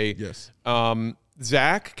today. Yes.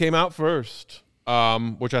 Zach came out first,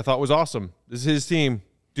 which I thought was awesome. This is his team.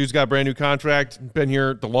 Dude's got a brand new contract. Been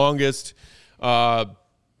here the longest.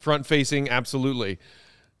 Front facing, absolutely.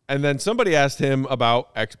 And then somebody asked him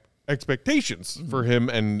about expectations for him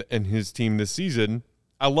and his team this season.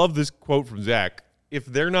 I love this quote from Zach. If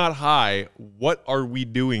they're not high, what are we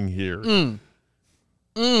doing here?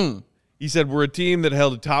 He said, we're a team that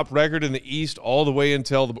held a top record in the East all the way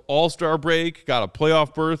until the All-Star break, got a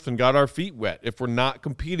playoff berth, and got our feet wet. If we're not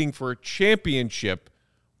competing for a championship,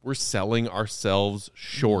 we're selling ourselves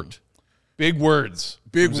short. Big words.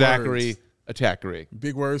 Big from Zachary words. Attackery.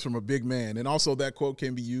 Big words from a big man. And also that quote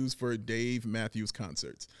can be used for Dave Matthews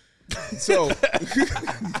concerts. So,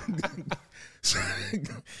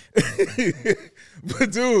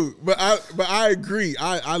 but I agree.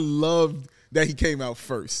 I loved that he came out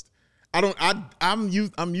first. I'm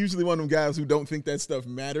usually one of them guys who don't think that stuff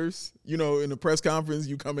matters. You know, in the press conference,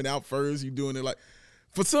 you coming out first, you doing it like,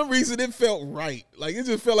 for some reason it felt right. Like it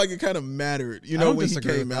just felt like it kind of mattered, you know, when he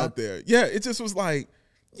came out there. Yeah, it just was like,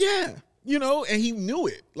 yeah. You know, and he knew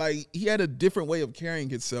it. Like, he had a different way of carrying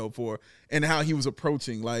himself and how he was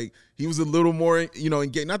approaching. Like, he was a little more, you know,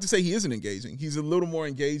 engaged. Not to say he isn't engaging. He's a little more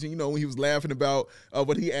engaging. You know, when he was laughing about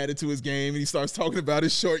what he added to his game, and he starts talking about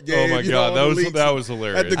his short game. Oh, my God. That was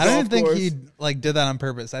hilarious. I didn't think he did that on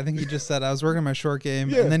purpose. I think he just said, I was working on my short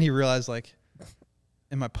game, and then he realized, like,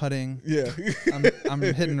 am I putting? Yeah. I'm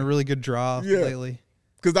hitting a really good draw lately.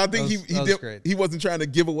 Because I think he wasn't trying to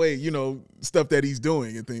give away, you know, stuff that he's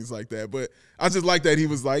doing and things like that. But I just like that he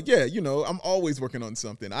was like, yeah, you know, I'm always working on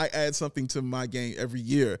something. I add something to my game every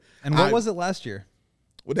year. And what was it last year?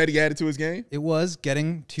 What that he added to his game? It was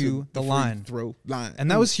getting to the line. Throw line.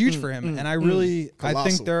 And that was huge for him. And I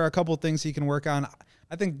think there are a couple of things he can work on.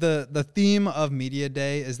 I think the theme of Media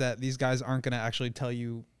Day is that these guys aren't going to actually tell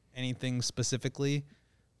you anything specifically.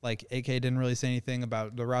 Like, AK didn't really say anything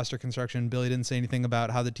about the roster construction. Billy didn't say anything about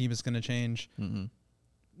how the team is going to change. Mm-hmm.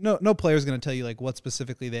 No player is going to tell you, like, what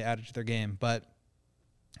specifically they added to their game. But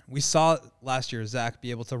we saw last year Zach be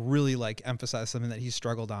able to really, like, emphasize something that he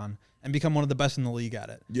struggled on and become one of the best in the league at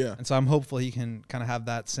it. Yeah. And so I'm hopeful he can kind of have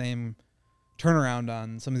that same turnaround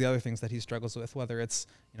on some of the other things that he struggles with, whether it's,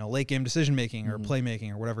 late game decision making or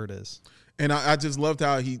playmaking or whatever it is. And I just loved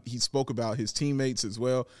how he spoke about his teammates as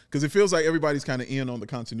well, because it feels like everybody's kind of in on the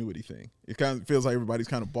continuity thing. It kind of feels like everybody's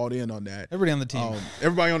kind of bought in on that. Everybody on the team.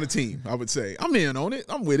 Everybody on the team, I would say. I'm in on it.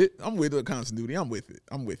 I'm with it. I'm with the continuity. I'm with it.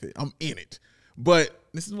 I'm in it. But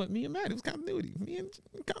this is what me and Matt, it was continuity. Me and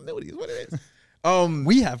continuity is what it is.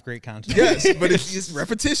 We have great content. Yes, but it's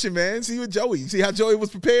repetition, man. See with Joey. See how Joey was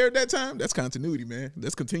prepared that time? That's continuity, man.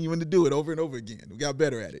 That's continuing to do it over and over again. We got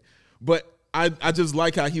better at it. But I just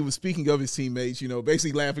like how he was speaking of his teammates,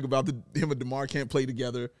 basically laughing about him and DeMar can't play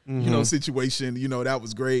together, situation. That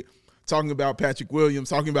was great. Talking about Patrick Williams,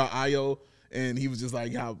 talking about Ayo, and he was just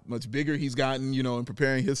like how much bigger he's gotten, and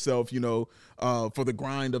preparing himself, for the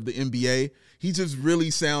grind of the NBA. He just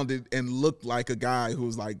really sounded and looked like a guy who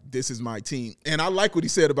was like, this is my team. And I like what he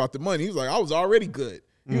said about the money. He was like, I was already good.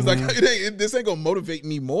 He was like, this ain't going to motivate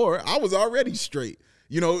me more. I was already straight.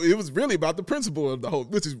 It was really about the principle of the whole,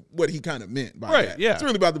 which is what he kind of meant by that. Yeah. It's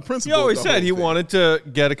really about the principle. He always of the said he whole thing. wanted to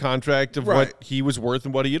get a contract of what he was worth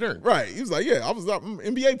and what he had earned. Right. He was like, I'm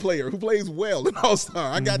an NBA player who plays well in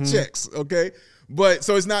All-Star. I got checks, okay? But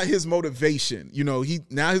so it's not his motivation.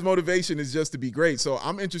 Now his motivation is just to be great. So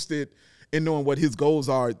I'm interested in knowing what his goals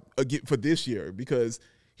are for this year, because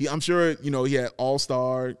I'm sure, he had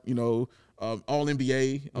All-Star, All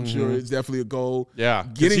NBA. I'm sure it's definitely a goal. Yeah,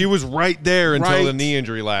 because he was right there until the knee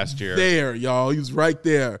injury last year. There, y'all. He was right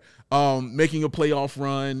there, making a playoff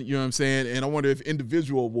run. You know what I'm saying? And I wonder if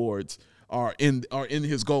individual awards are in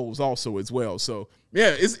his goals also as well. So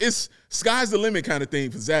yeah, it's sky's the limit kind of thing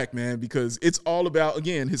for Zach, man, because it's all about,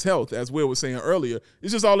 again, his health. As Will was saying earlier,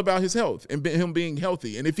 it's just all about his health and him being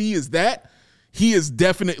healthy. And if he is that, he is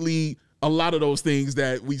definitely a lot of those things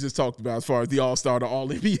that we just talked about as far as the All-Star, the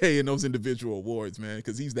All-NBA, and those individual awards, man,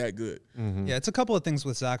 because he's that good. Yeah, it's a couple of things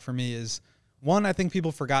with Zach for me is, one, I think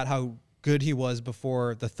people forgot how good he was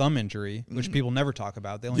before the thumb injury, which people never talk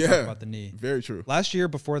about. They only talk about the knee. Very true. Last year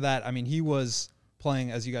before that, he was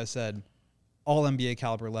playing, as you guys said, all NBA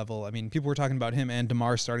caliber level. People were talking about him and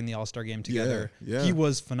DeMar starting the All-Star game together. Yeah. He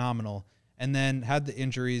was phenomenal. And then had the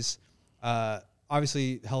injuries.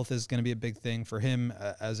 Obviously, health is going to be a big thing for him,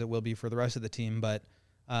 as it will be for the rest of the team. But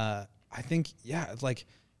I think,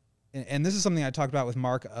 and this is something I talked about with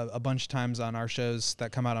Mark a bunch of times on our shows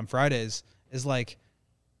that come out on Fridays, is like,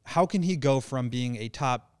 how can he go from being a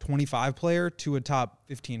top 25 player to a top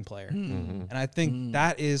 15 player? And I think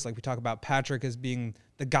that is, like we talk about Patrick as being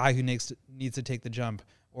the guy who needs to take the jump,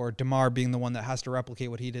 or DeMar being the one that has to replicate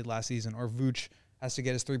what he did last season, or Vooch has to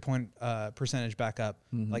get his 3-point percentage back up.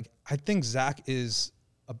 I think Zach is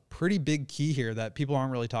a pretty big key here that people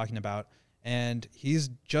aren't really talking about. And this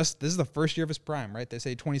is the first year of his prime, right? They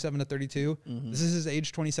say 27 to 32. This is his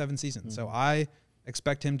age 27 season. So I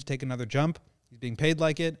expect him to take another jump. He's being paid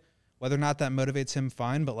like it. Whether or not that motivates him,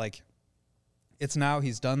 fine. But it's now.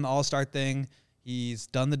 He's done the All-Star thing. He's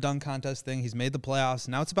done the dunk contest thing. He's made the playoffs.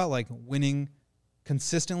 Now it's about winning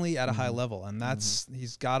consistently at a high level. And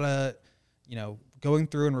he's got to, going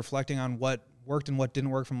through and reflecting on what worked and what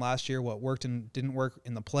didn't work from last year, what worked and didn't work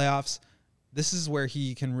in the playoffs. This is where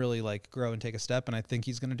he can really grow and take a step, and I think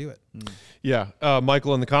he's going to do it. Yeah.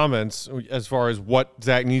 Michael in the comments, as far as what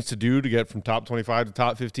Zach needs to do to get from top 25 to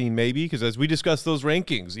top 15, maybe, because as we discussed those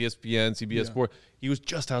rankings, ESPN, CBS Sports, he was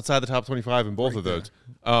just outside the top 25 in both of those.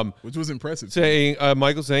 Which was impressive.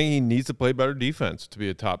 Michael saying he needs to play better defense to be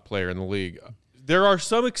a top player in the league. There are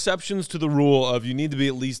some exceptions to the rule of you need to be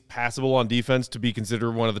at least passable on defense to be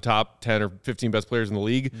considered one of the top 10 or 15 best players in the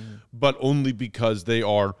league, but only because they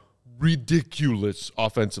are ridiculous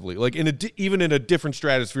offensively, even in a different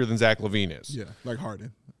stratosphere than Zach LaVine is. Yeah, like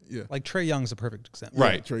Harden. Yeah, like Trae Young's a perfect example.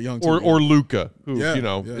 Right, Trae Young or Luka, who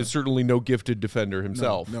is certainly no gifted defender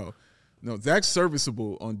himself. No, Zach's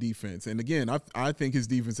serviceable on defense, and again, I think his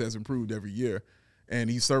defense has improved every year, and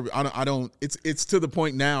he's I don't. It's to the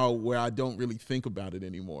point now where I don't really think about it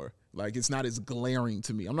anymore. It's not as glaring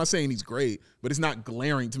to me. I'm not saying he's great, but it's not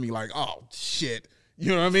glaring to me. Oh shit. You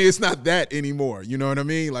know what I mean? It's not that anymore. You know what I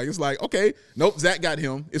mean? It's okay, nope, Zach got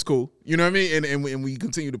him. It's cool. You know what I mean? And we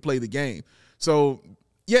continue to play the game. So,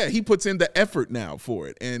 yeah, he puts in the effort now for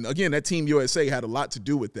it. And, again, that Team USA had a lot to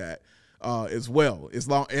do with that as well.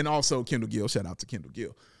 And also Kendall Gill, shout out to Kendall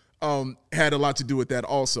Gill, had a lot to do with that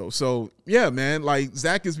also. So, yeah, man,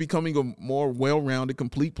 Zach is becoming a more well-rounded,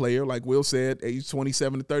 complete player. Like Will said, age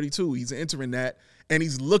 27 to 32. He's entering that. And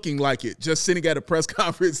he's looking like it. Just sitting at a press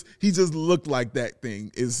conference, he just looked like that thing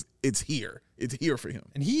it's here. It's here for him.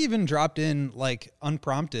 And he even dropped in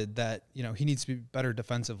unprompted that, he needs to be better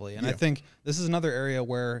defensively. And I think this is another area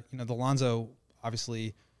where, the Lonzo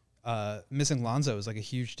obviously missing Lonzo is like a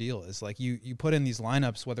huge deal. Is like you put in these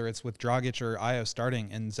lineups, whether it's with Dragic or Io starting,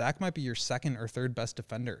 and Zach might be your second or third best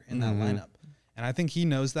defender in that lineup. And I think he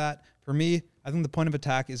knows that. For me, I think the point of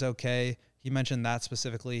attack is okay. He mentioned that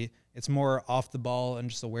specifically. It's more off the ball and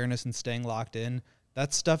just awareness and staying locked in.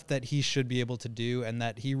 That's stuff that he should be able to do and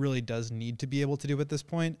that he really does need to be able to do at this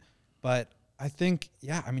point. But I think,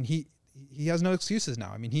 he has no excuses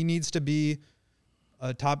now. I mean, he needs to be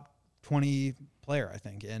a top 20 player, I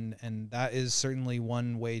think. And that is certainly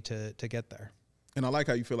one way to get there. And I like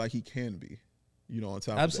how you feel like he can be, on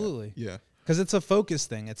top Absolutely. of that. Yeah. Because it's a focus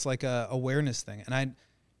thing. It's like a awareness thing. And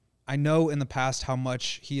I know in the past how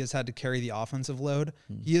much he has had to carry the offensive load.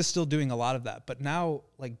 He is still doing a lot of that. But now,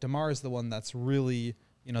 like, DeMar is the one that's really,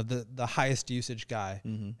 the highest usage guy.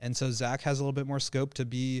 And so Zach has a little bit more scope to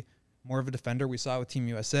be more of a defender. We saw it with Team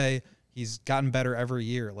USA. He's gotten better every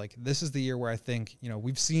year. Like, this is the year where I think,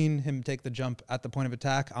 we've seen him take the jump at the point of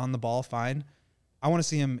attack, on the ball, fine. I want to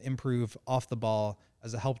see him improve off the ball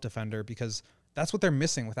as a help defender because that's what they're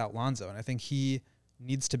missing without Lonzo. And I think he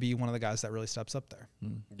needs to be one of the guys that really steps up there.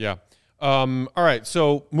 Yeah. All right.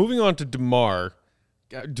 So moving on to DeMar.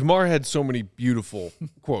 DeMar had so many beautiful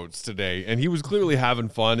quotes today, and he was clearly having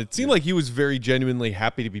fun. It seemed like he was very genuinely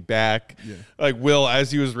happy to be back. Yeah. Like Will,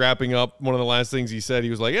 as he was wrapping up, one of the last things he said, he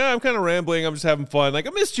was like, "Yeah, I'm kind of rambling. I'm just having fun. Like, I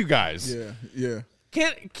missed you guys." Yeah, yeah.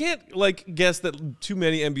 Can't like guess that too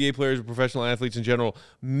many NBA players or professional athletes in general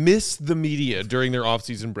miss the media during their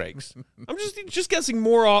off-season breaks. I'm just guessing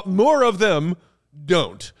more of them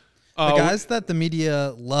don't. The guys that the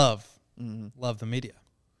media love the media,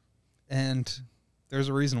 and there's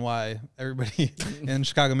a reason why everybody in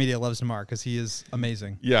Chicago media loves DeMar, because he is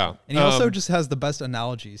amazing. Yeah, and he also just has the best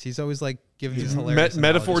analogies. He's always like giving these hilarious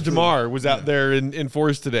metaphor. DeMar was out there in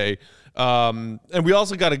force today. And we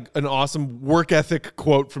also got an awesome work ethic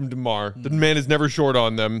quote from DeMar. The man is never short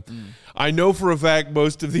on them. I know for a fact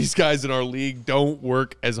most of these guys in our league don't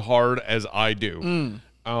work as hard as I do.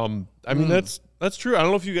 I mean, that's true. I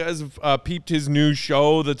don't know if you guys have peeped his new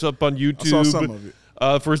show that's up on YouTube. I saw some of it.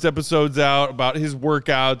 First episode's out about his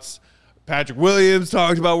workouts. Patrick Williams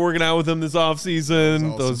talked about working out with him this offseason.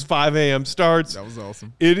 Awesome. Those 5 a.m. starts. That was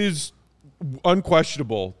awesome. It is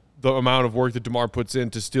unquestionable the amount of work that DeMar puts in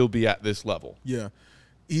to still be at this level. Yeah.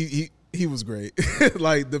 He was great.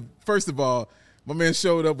 First of all, my man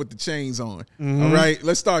showed up with the chains on. All right,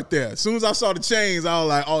 let's start there. As soon as I saw the chains, I was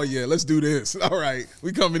like, oh, yeah, let's do this. All right,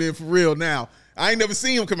 we coming in for real now. I ain't never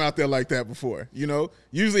seen him come out there like that before,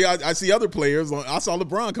 Usually I see other players. I saw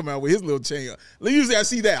LeBron come out with his little chain. Usually I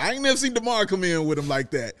see that. I ain't never seen DeMar come in with him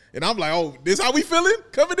like that. And I'm like, oh, this how we feeling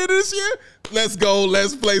coming into this year? Let's go.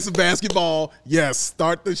 Let's play some basketball. Yes,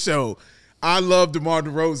 start the show. I love DeMar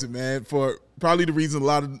DeRozan, man, for probably the reason a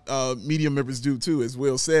lot of media members do too, as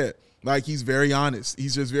Will said. Like, he's very honest.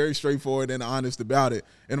 He's just very straightforward and honest about it.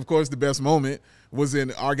 And, of course, the best moment was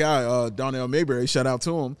in our guy, Donnell Mayberry, shout out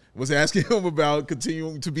to him, was asking him about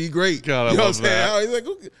continuing to be great. God, I you know love what I'm saying? He's like,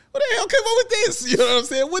 what the hell came up with this? You know what I'm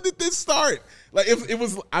saying? When did this start? Like, it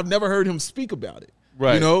was, I've never heard him speak about it.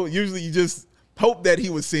 Right. Usually you just hope that he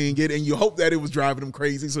was seeing it and you hope that it was driving him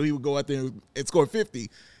crazy so he would go out there and score 50.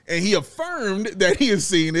 And he affirmed that he had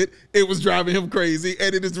seen it. It was driving him crazy.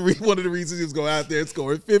 And it is one of the reasons he was going out there and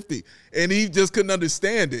scoring 50. And he just couldn't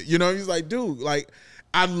understand it. He's like, dude, like,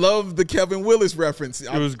 I love the Kevin Willis reference.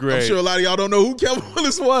 It was great. I'm sure a lot of y'all don't know who Kevin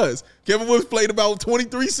Willis was. Kevin Willis played about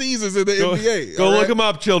 23 seasons in the NBA. Go look him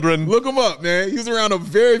up, children. Look him up, man. He was around a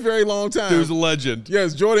very, very long time. He was a legend.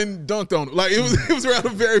 Yes, Jordan dunked on him. Like, it was around a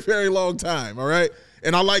very, very long time, all right?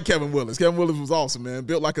 And I like Kevin Willis. Kevin Willis was awesome, man.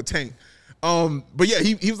 Built like a tank. But yeah,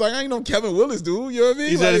 he was like, I ain't no Kevin Willis, dude. You know what I mean?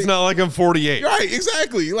 He said, it's not like I'm 48. Right,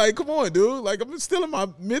 exactly. Like, come on, dude. Like, I'm still in my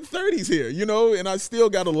mid-30s here, and I still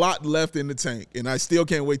got a lot left in the tank. And I still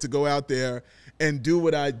can't wait to go out there and do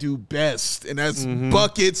what I do best. And that's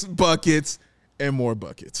buckets, and more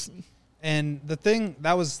buckets. And the thing,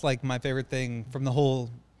 that was like my favorite thing from the whole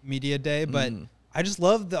media day. But I just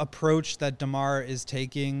love the approach that DeMar is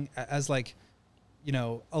taking as like,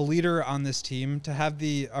 a leader on this team, to have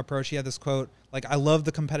the approach. He had this quote, like, I love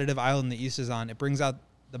the competitive island the East is on. It brings out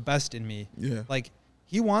the best in me. Yeah. Like,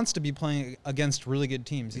 he wants to be playing against really good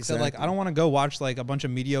teams. He said, like, I don't want to go watch, like, a bunch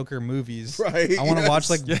of mediocre movies. Right. I want to watch,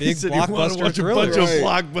 like, big blockbuster thrillers. A bunch of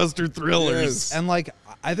blockbuster thrillers. Yes. And, like,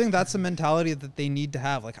 I think that's the mentality that they need to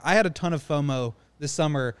have. Like, I had a ton of FOMO this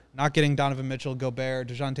summer, not getting Donovan Mitchell, Gobert,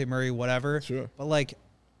 DeJounte Murray, whatever. Sure. But, like,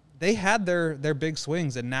 they had their big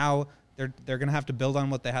swings, and now they're going to have to build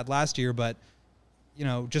on what they had last year. But,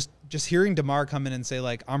 just hearing DeMar come in and say,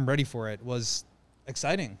 like, I'm ready for it was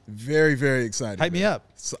exciting. Very, very exciting. Hype me up.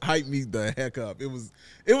 So, hype me the heck up. It was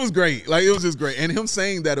great. Like, it was just great. And him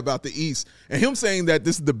saying that about the East, and him saying that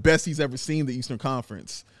this is the best he's ever seen the Eastern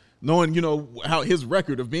Conference, knowing, how his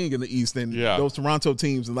record of being in the East and those Toronto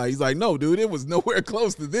teams, and he's like, no, dude, it was nowhere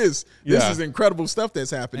close to this. This is incredible stuff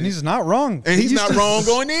that's happening. And he's not wrong. And he's not wrong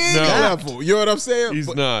going in level. You know what I'm saying?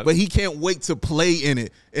 He's not. But he can't wait to play in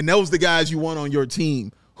it. And those the guys you want on your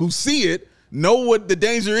team who see it, know what the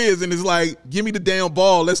danger is, and is like, give me the damn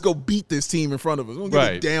ball. Let's go beat this team in front of us. We don't give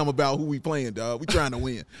a damn about who we playing, dog. We trying to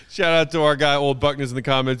win. Shout out to our guy, Old Buckness, in the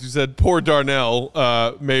comments who said, poor Darnell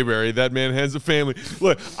Mayberry. That man has a family.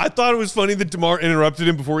 Look, I thought it was funny that DeMar interrupted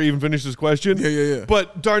him before he even finished his question. Yeah.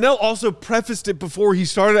 But Darnell also prefaced it before he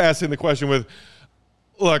started asking the question with,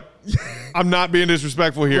 look, I'm not being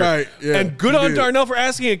disrespectful here. Right, yeah, and good on Darnell for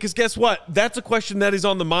asking it, because guess what? That's a question that is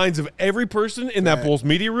on the minds of every person in that Bulls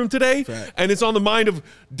media room today, and it's on the mind of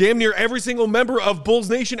damn near every single member of Bulls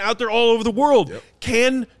Nation out there all over the world. Yep.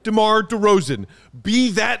 Can DeMar DeRozan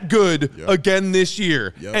be that good again this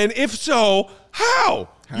year? Yep. And if so, how?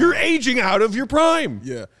 You're aging out of your prime.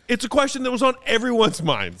 Yeah. It's a question that was on everyone's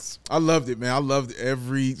minds. I loved it, man. I loved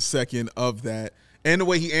every second of that. And the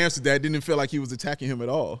way he answered that didn't feel like he was attacking him at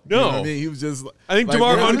all. No. You know what I mean? He was just I think like,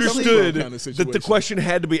 DeMar where understood kind of that the question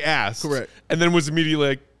had to be asked. Correct. And then was immediately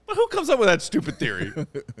like, well, who comes up with that stupid theory?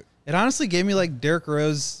 It honestly gave me like Derrick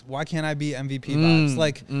Rose, why can't I be MVP vibes?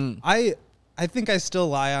 Like I think I still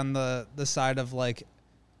lie on the side of like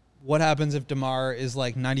what happens if DeMar is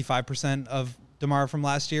like 95% of DeMar from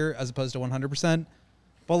last year as opposed to 100%.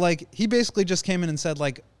 But like he basically just came in and said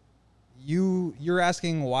like, you're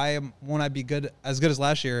asking why won't I be as good as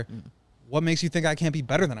last year? What makes you think I can't be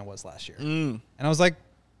better than I was last year? And I was like,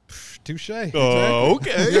 touche. Oh,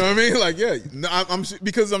 okay. You know what I mean? Like, yeah,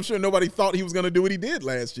 because I'm sure nobody thought he was going to do what he did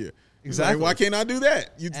last year. Exactly. Like, why can't I do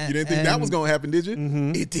that? You didn't think that was going to happen, did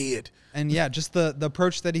you? It did. And yeah, just the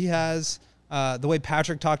approach that he has, the way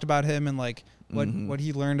Patrick talked about him, and like what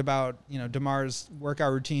he learned about DeMar's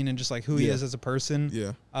workout routine and just like who he is as a person.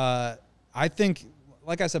 Yeah. I think,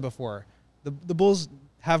 like I said before, the Bulls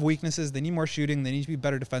have weaknesses. They need more shooting. They need to be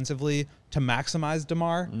better defensively to maximize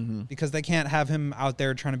DeMar because they can't have him out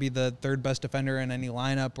there trying to be the third best defender in any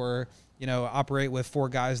lineup or operate with four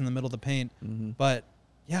guys in the middle of the paint. But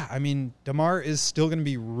yeah, I mean, DeMar is still going to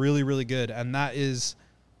be really, really good, and that is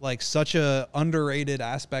like such a underrated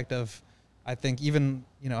aspect of, I think, even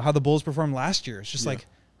how the Bulls performed last year. It's just like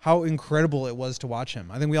how incredible it was to watch him.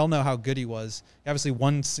 I think we all know how good he was. He obviously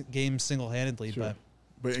won game single-handedly,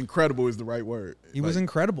 but incredible is the right word. He was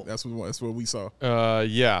incredible. That's what we saw.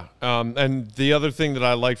 And the other thing that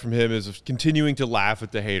I liked from him is continuing to laugh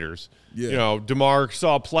at the haters. Yeah. DeMar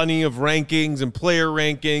saw plenty of rankings and player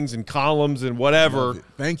rankings and columns and whatever.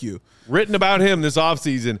 Thank you. Written about him this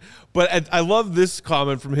offseason. But I love this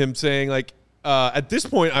comment from him saying, like, at this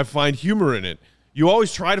point, I find humor in it. You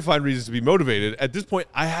always try to find reasons to be motivated. At this point,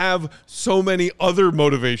 I have so many other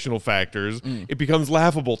motivational factors. It becomes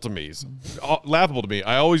laughable to me.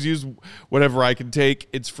 I always use whatever I can take.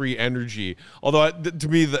 It's free energy. Although to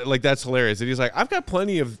me, that's hilarious. And he's like, I've got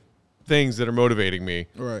plenty of things that are motivating me.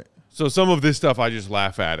 Right. So some of this stuff, I just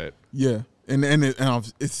laugh at it. Yeah, it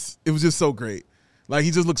was just so great. Like,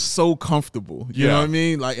 he just looks so comfortable. You know what I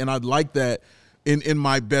mean? Like, and I like that in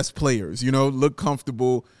my best players. Look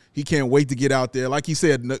comfortable. He can't wait to get out there. Like he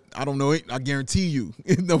said, I don't know, I guarantee you,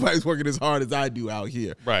 nobody's working as hard as I do out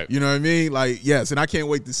here. Right. You know what I mean? Like, yes, and I can't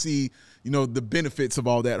wait to see, the benefits of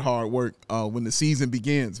all that hard work when the season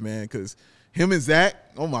begins, man, because him and Zach,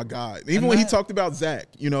 oh, my God. Even when he talked about Zach,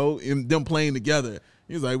 and them playing together,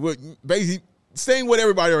 he was like, well, basically saying what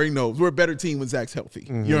everybody already knows. We're a better team when Zach's healthy.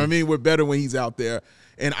 You know what I mean? We're better when he's out there,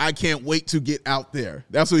 and I can't wait to get out there.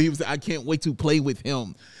 That's what he was saying. I can't wait to play with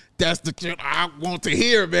him. That's the shit I want to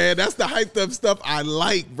hear, man. That's the hyped up stuff I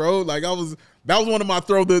like, bro. Like, that was one of my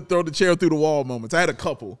throw the chair through the wall moments. I had a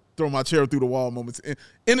couple throw my chair through the wall moments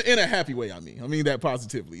in a happy way. I mean that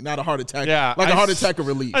positively, not a heart attack. Yeah, like a heart attack of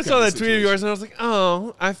relief. I saw that tweet of yours and I was like,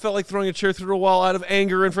 oh, I felt like throwing a chair through the wall out of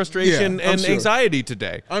anger and frustration and anxiety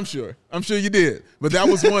today. I'm sure you did, but that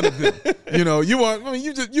was one of them.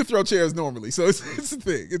 You throw chairs normally, so it's a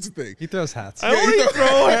thing. It's a thing. He throws hats. I only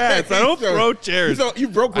throw hats. I don't throw chairs. You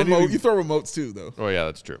broke remote. You throw remotes too, though. Oh yeah,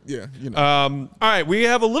 that's true. Yeah. All right, we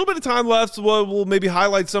have a little bit of time left, so we'll maybe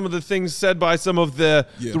highlight some of the things said by some of the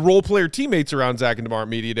role player teammates around Zach and DeMar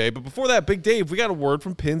Media Day. But before that, Big Dave, we got a word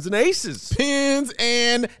from Pins and Aces. Pins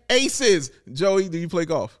and Aces. Joey, do you play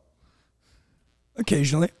golf?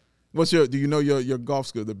 Occasionally. Do you know your golf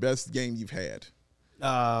skill, the best game you've had?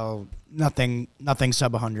 Nothing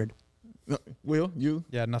sub 100. Will, you?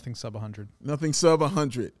 Yeah, nothing sub 100. Nothing sub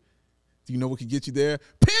 100. Do you know what could get you there?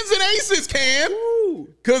 Pins and Aces can.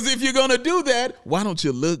 Because if you're going to do that, why don't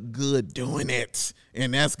you look good doing it?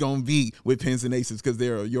 And that's going to be with Pins and Aces because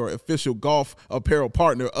they're your official golf apparel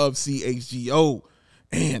partner of CHGO.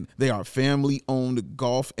 And they are family-owned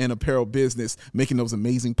golf and apparel business, making those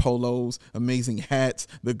amazing polos, amazing hats,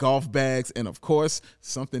 the golf bags, and, of course,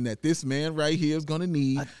 something that this man right here is going to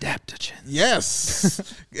need. Adaptogens.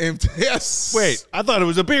 Yes. And yes. Wait, I thought it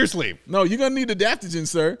was a beer sleeve. No, you're going to need adaptogens,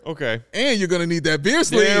 sir. Okay. And you're going to need that beer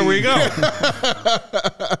sleeve. There we go.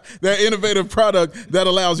 That innovative product that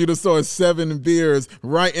allows you to store 7 beers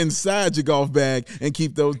right inside your golf bag and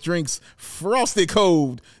keep those drinks frosty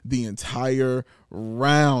cold the entire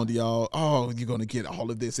round, y'all. Oh, you're going to get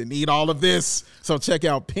all of this and need all of this. So check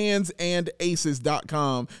out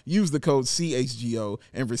pinsandaces.com. Use the code CHGO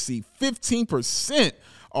and receive 15%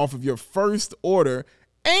 off of your first order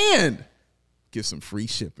and get some free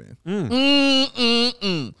shipping.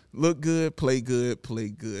 Look good, play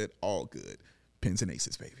good, all good. Pins and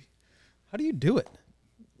Aces, baby. How do you do it?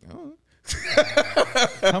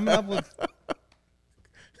 Coming up with...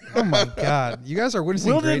 Oh, my God. You guys are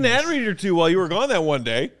witnessing Will did an greatness. ad read or two while you were gone that one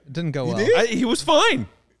day. It didn't go well. did? He was fine.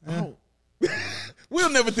 Will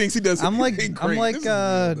never thinks he does. I'm like anything I'm great. like This is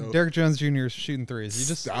weird, though. Derek Jones Jr. shooting threes. You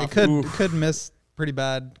just Stop. it could miss pretty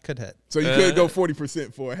bad, could hit. So you could go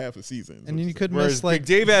 40% for a half a season. And you could Whereas miss like Big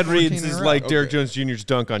Dave ad 14 reads in a is row. like Derek Okay. Jones Jr.'s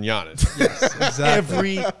dunk on Giannis. Yes,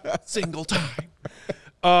 exactly. Every single time.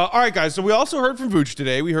 All right, guys. So we also heard from Vooch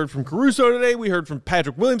today. We heard from Caruso today. We heard from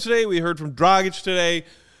Patrick Williams today. We heard from Dragic today.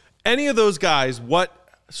 Any of those guys, what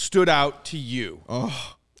stood out to you?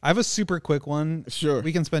 Oh, I have a super quick one. Sure.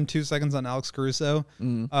 We can spend 2 seconds on Alex Caruso.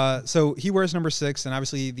 So he wears number 6, and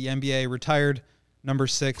obviously the NBA retired number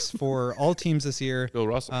 6 for all teams this year. Bill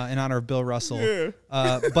Russell. In honor of Bill Russell.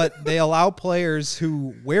 But they allow players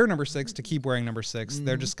who wear number 6 to keep wearing number 6.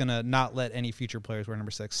 They're just going to not let any future players wear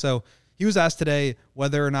number 6. So he was asked today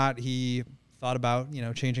whether or not he thought about,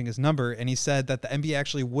 changing his number, and he said that the NBA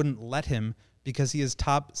actually wouldn't let him because he is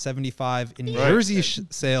top 75 in jersey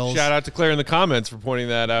sales. Shout out to Claire in the comments for pointing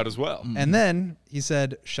that out as well. And then he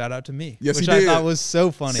said, shout out to me, Yes, which he I did. thought was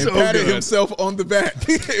so funny. and So patted good. himself on the back.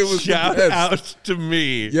 It was Shout the best. out to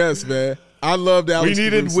me. Yes, man. I loved Alex We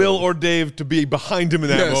needed Caruso. Will or Dave to be behind him in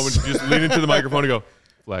that Yes. moment to just lean into the microphone and go,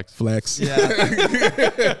 flex. Flex.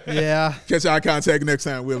 Yeah. Yeah. Catch eye contact next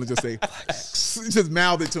time, Will, and just say flex. Just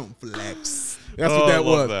mouth it to him. Flex. That's Oh, what I that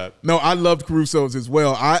love was. that. No, I loved Caruso's as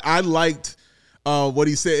well. I liked what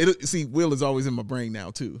he said. See, Will is always in my brain now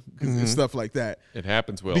too, and stuff like that. It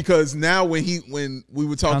happens, Will. Because now when we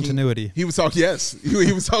were talking Continuity. he was talking. Yes,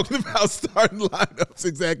 he was talking about starting lineups.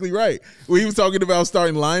 Exactly right. When he was talking about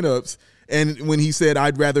starting lineups, and when he said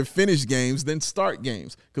I'd rather finish games than start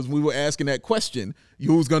games, because we were asking that question,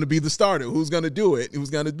 who's going to be the starter, who's going to do it, who's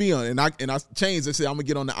going to be on, and I changed. I said I'm going to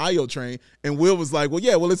get on the IO train, and Will was like, well,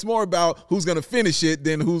 yeah, well, it's more about who's going to finish it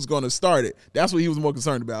than who's going to start it. That's what he was more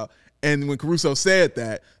concerned about. And when Caruso said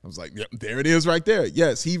that, I was like, yep, there it is right there.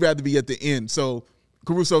 Yes, he'd rather be at the end. So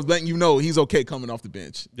Caruso's letting you know he's okay coming off the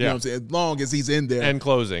bench. You know what I'm saying? As long as he's in there and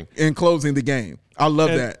closing. and closing the game. I love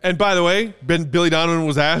that. And by the way, Billy Donovan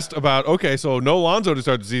was asked about, okay, so no Lonzo to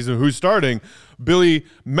start the season. Who's starting? Billy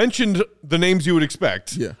mentioned the names you would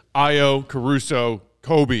expect. Yeah. Io, Caruso,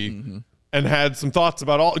 Kobe, and had some thoughts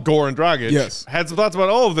about all Gore and Dragic. Yes. Had some thoughts about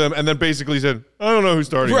all of them, and then basically said, I don't know who's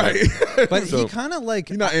starting. Right. But he kind of like,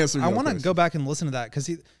 You're not answering I your want to question. go back and listen to that because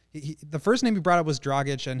he the first name he brought up was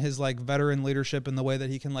Dragic and his like veteran leadership and the way that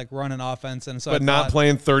he can like run an offense. And so But I not thought,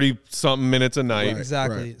 playing 30-something minutes a night. Right.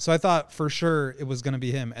 exactly. So I thought for sure it was going to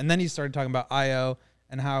be him. And then he started talking about Io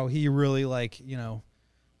and how he really like,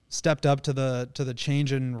 stepped up to the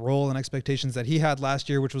change in role and expectations that he had last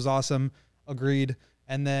year, which was awesome. Agreed.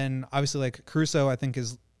 And then obviously like Caruso, I think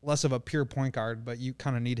is less of a pure point guard, but you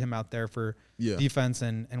kind of need him out there for defense.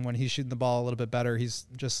 And when he's shooting the ball a little bit better, he's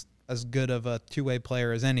just as good of a two-way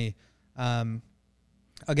player as any.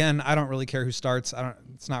 Again, I don't really care who starts.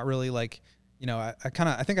 It's not really like,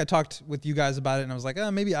 I think I talked with you guys about it and I was like,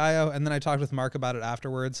 maybe Io. And then I talked with Mark about it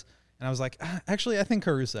afterwards. And I was like, actually, I think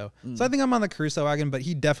Caruso. So I think I'm on the Caruso wagon, but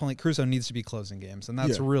Caruso needs to be closing games. And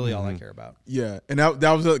that's really all I care about. Yeah, and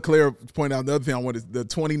that was a clear point out. The other thing I wanted, the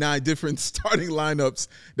 29 different starting lineups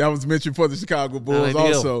that was mentioned for the Chicago Bulls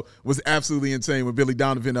Ideal. also was absolutely insane. When Billy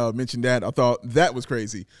Donovan mentioned that, I thought that was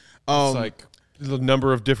crazy. It's like the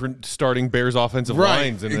number of different starting Bears offensive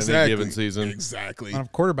lines in any given season. Exactly. Amount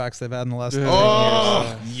of quarterbacks they've had in the last 10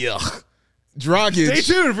 years. Yuck. Dragic.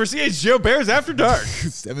 Stay tuned for CHGO Bears After Dark.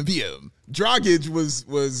 7 p.m. Dragic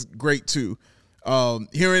was great too.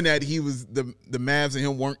 Hearing that he was the Mavs and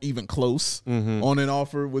him weren't even close on an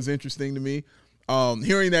offer was interesting to me.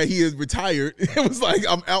 Hearing that he is retired, it was like,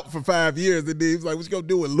 I'm out for 5 years. And then he was like, what you gonna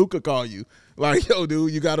do when Luka call you? Like, yo,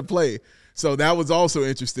 dude, you got to play. So that was also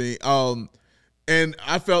interesting. And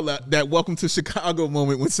I felt that welcome to Chicago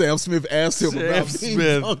moment when Sam Smith asked him about being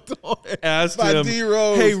dunked on by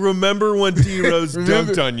D-Rose. Hey, remember when D-Rose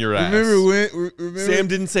dunked on your ass? Remember Sam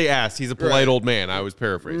didn't say ass. He's a polite old man. I was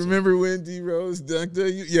paraphrasing. Remember when D-Rose dunked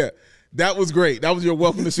on you? Yeah. That was great. That was your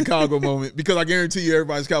welcome to Chicago moment, because I guarantee you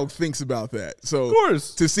everybody in Chicago thinks about that. So of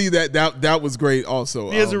course, to see that was great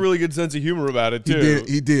also. He has a really good sense of humor about it too.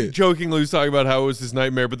 He did. He jokingly was talking about how it was his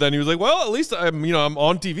nightmare, but then he was like, well, at least I'm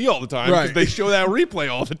on TV all the time, because they show that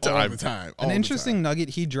replay all the time. An interesting nugget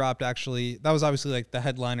he dropped, actually, that was obviously like the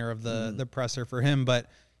headliner of the presser for him, but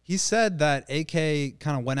he said that AK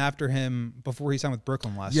kind of went after him before he signed with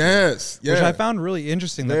Brooklyn last year. Yes. Which I found really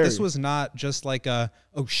interesting, that this was not just like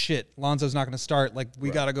oh shit, Lonzo's not going to start, like we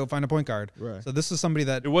got to go find a point guard. Right. So this is somebody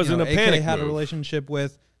that it wasn't a AK panic had move. a relationship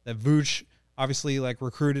with, that Vooch obviously like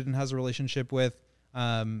recruited and has a relationship with.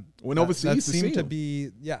 Went overseas that seemed to be,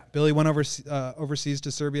 Billy went overseas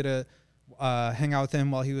to Serbia to hang out with him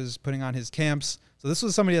while he was putting on his camps. So this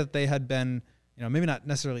was somebody that they had been, maybe not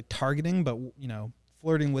necessarily targeting, but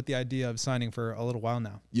flirting with the idea of signing for a little while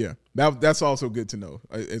now. Yeah, that's also good to know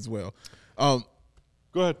as well. Go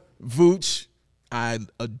ahead. Vooch, I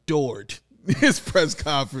adored his press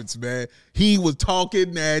conference, man. He was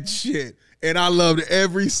talking that shit, and I loved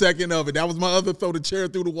every second of it. That was my other throw the chair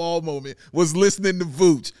through the wall moment, was listening to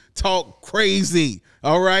Vooch talk crazy,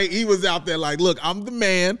 all right? He was out there like, look, I'm the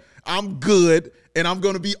man, I'm good, and I'm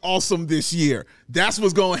going to be awesome this year. That's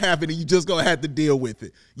what's going to happen, and you just going to have to deal with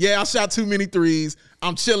it. Yeah, I shot too many threes.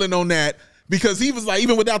 I'm chilling on that, because he was like,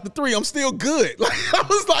 even without the three, I'm still good. Like, I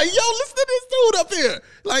was like, yo, listen to this dude up here.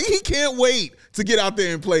 Like, he can't wait to get out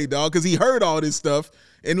there and play, dog, because he heard all this stuff.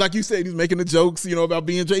 And like you said, he's making the jokes, about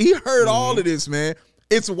being Jay. He heard all of this, man.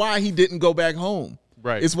 It's why he didn't go back home.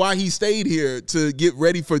 Right. It's why he stayed here, to get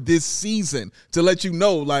ready for this season, to let you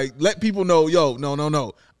know, like, let people know, yo,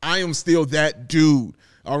 no. I am still that dude.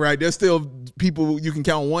 All right. There's still people you can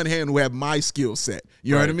count on one hand who have my skill set.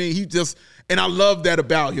 You know what I mean? And I love that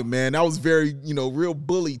about him, man. That was very, real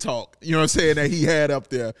bully talk, you know what I'm saying, that he had up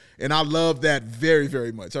there. And I love that very,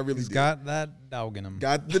 very much. I really did. Got that dog in him.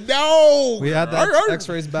 Got the dog. We had that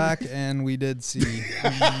x-rays back, and we did see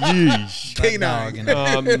that dog in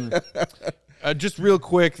him. Just real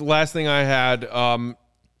quick, the last thing I had,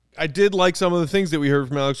 I did like some of the things that we heard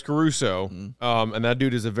from Alex Caruso, and that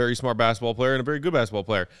dude is a very smart basketball player and a very good basketball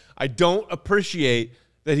player. I don't appreciate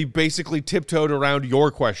that he basically tiptoed around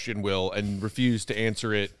your question, Will, and refused to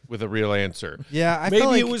answer it with a real answer. Yeah,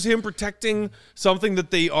 maybe it was him protecting something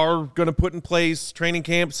that they are going to put in place, training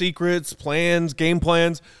camp secrets, plans, game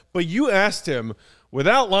plans. But you asked him,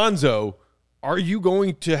 without Lonzo, are you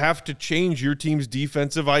going to have to change your team's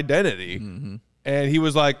defensive identity? Mm-hmm. And he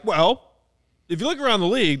was like, well, if you look around the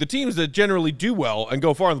league, the teams that generally do well and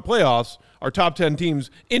go far in the playoffs are top 10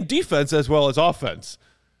 teams in defense as well as offense.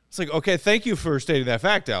 It's like, okay, thank you for stating that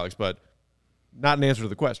fact, Alex, but not an answer to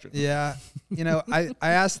the question. Yeah. I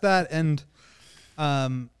asked that, and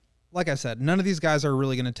like I said, none of these guys are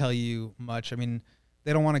really going to tell you much. I mean,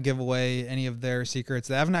 they don't want to give away any of their secrets.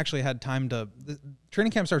 They haven't actually had time to – the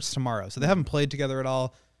training camp starts tomorrow, so they haven't played together at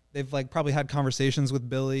all. They've probably had conversations with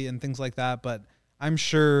Billy and things like that, but I'm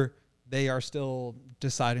sure they are still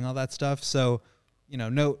deciding all that stuff. So,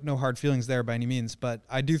 no hard feelings there by any means, but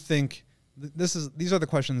I do think – these are the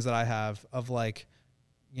questions that I have of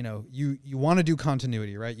you want to do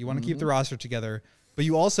continuity, right? You want to keep the roster together, but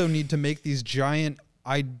you also need to make these giant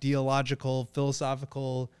ideological,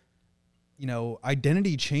 philosophical,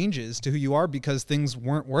 identity changes to who you are, because things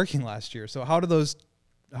weren't working last year. So how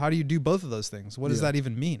do you do both of those things? What does that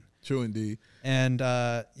even mean? True indeed. And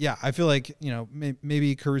I feel like,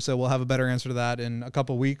 maybe Caruso will have a better answer to that in a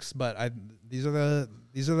couple weeks, but these are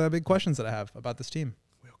the big questions that I have about this team.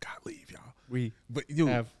 Will got leave, y'all. We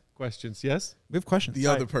have questions. Yes? We have questions. The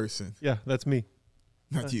other person. Yeah, that's me.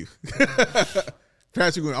 Not you.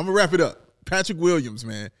 Patrick Williams. I'm going to wrap it up. Patrick Williams,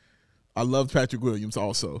 man. I love Patrick Williams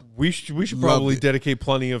also. We should probably dedicate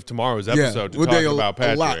plenty of tomorrow's episode to talk about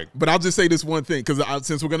Patrick. A lot. But I'll just say this one thing, because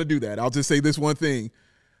since we're going to do that, I'll just say this one thing.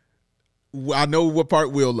 I know what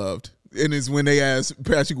part Will loved. And it's when they asked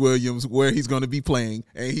Patrick Williams where he's going to be playing.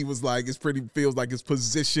 And he was like, feels like it's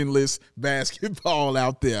positionless basketball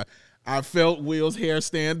out there. I felt Will's hair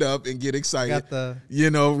stand up and get excited. Got the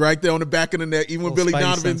right there on the back of the neck. Even when Billy Spidey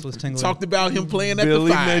Donovan sense was tingling. talked about him playing at Billy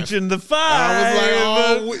the 5. mentioned the 5.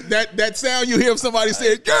 I was like, that sound you hear if somebody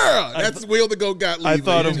said, "Girl," that's Will the Go Gottlieb. I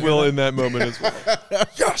thought of Will in that moment as well.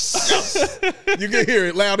 Yes. You can hear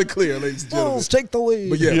it loud and clear, ladies and gentlemen. Bulls take the lead.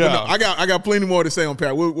 But Yeah. no, I got plenty more to say on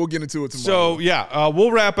Pat. We'll get into it tomorrow. So,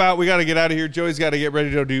 we'll wrap out. We got to get out of here. Joey's got to get ready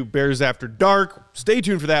to do Bears After Dark. Stay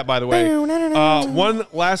tuned for that, by the way. One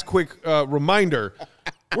last quick reminder.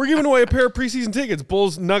 We're giving away a pair of preseason tickets.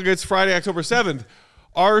 Bulls Nuggets, Friday, October 7th.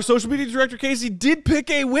 Our social media director, Casey, did pick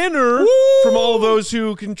a winner from all of those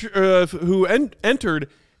who entered.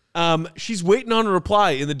 She's waiting on a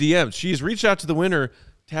reply in the DMs. She's reached out to the winner.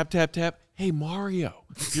 Tap, tap, tap. Hey, Mario,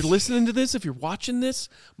 if you're listening to this, if you're watching this,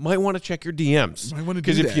 might want to check your DMs.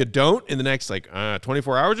 Because if you don't, in the next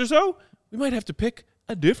 24 hours or so, we might have to pick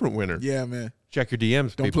a different winner. Yeah, man. Check your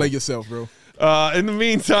DMs, Don't people. play yourself, bro. In the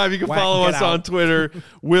meantime, you can follow us on Twitter.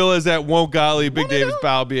 Will is at Won't Gottlieb. Big Dave is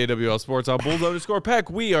Bow, BAWL Sports on Bulls_Peck.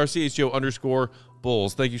 We are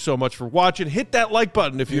CHGO_Bulls. Thank you so much for watching. Hit that like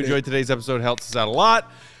button if you enjoyed today's episode. It helps us out a lot.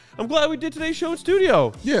 I'm glad we did today's show in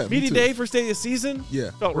studio. Yeah, me Media too. day, first day of the season.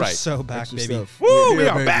 Yeah. Felt We're right. so back, Extra baby. stuff. Woo, we Yeah,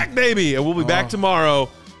 are baby. back, baby. And we'll be back tomorrow,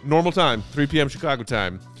 normal time, 3 p.m. Chicago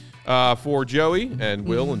time. For Joey and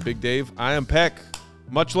Will and Big Dave, I am Peck.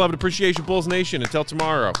 Much love and appreciation, Bulls Nation. Until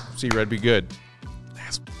tomorrow, see Red be good.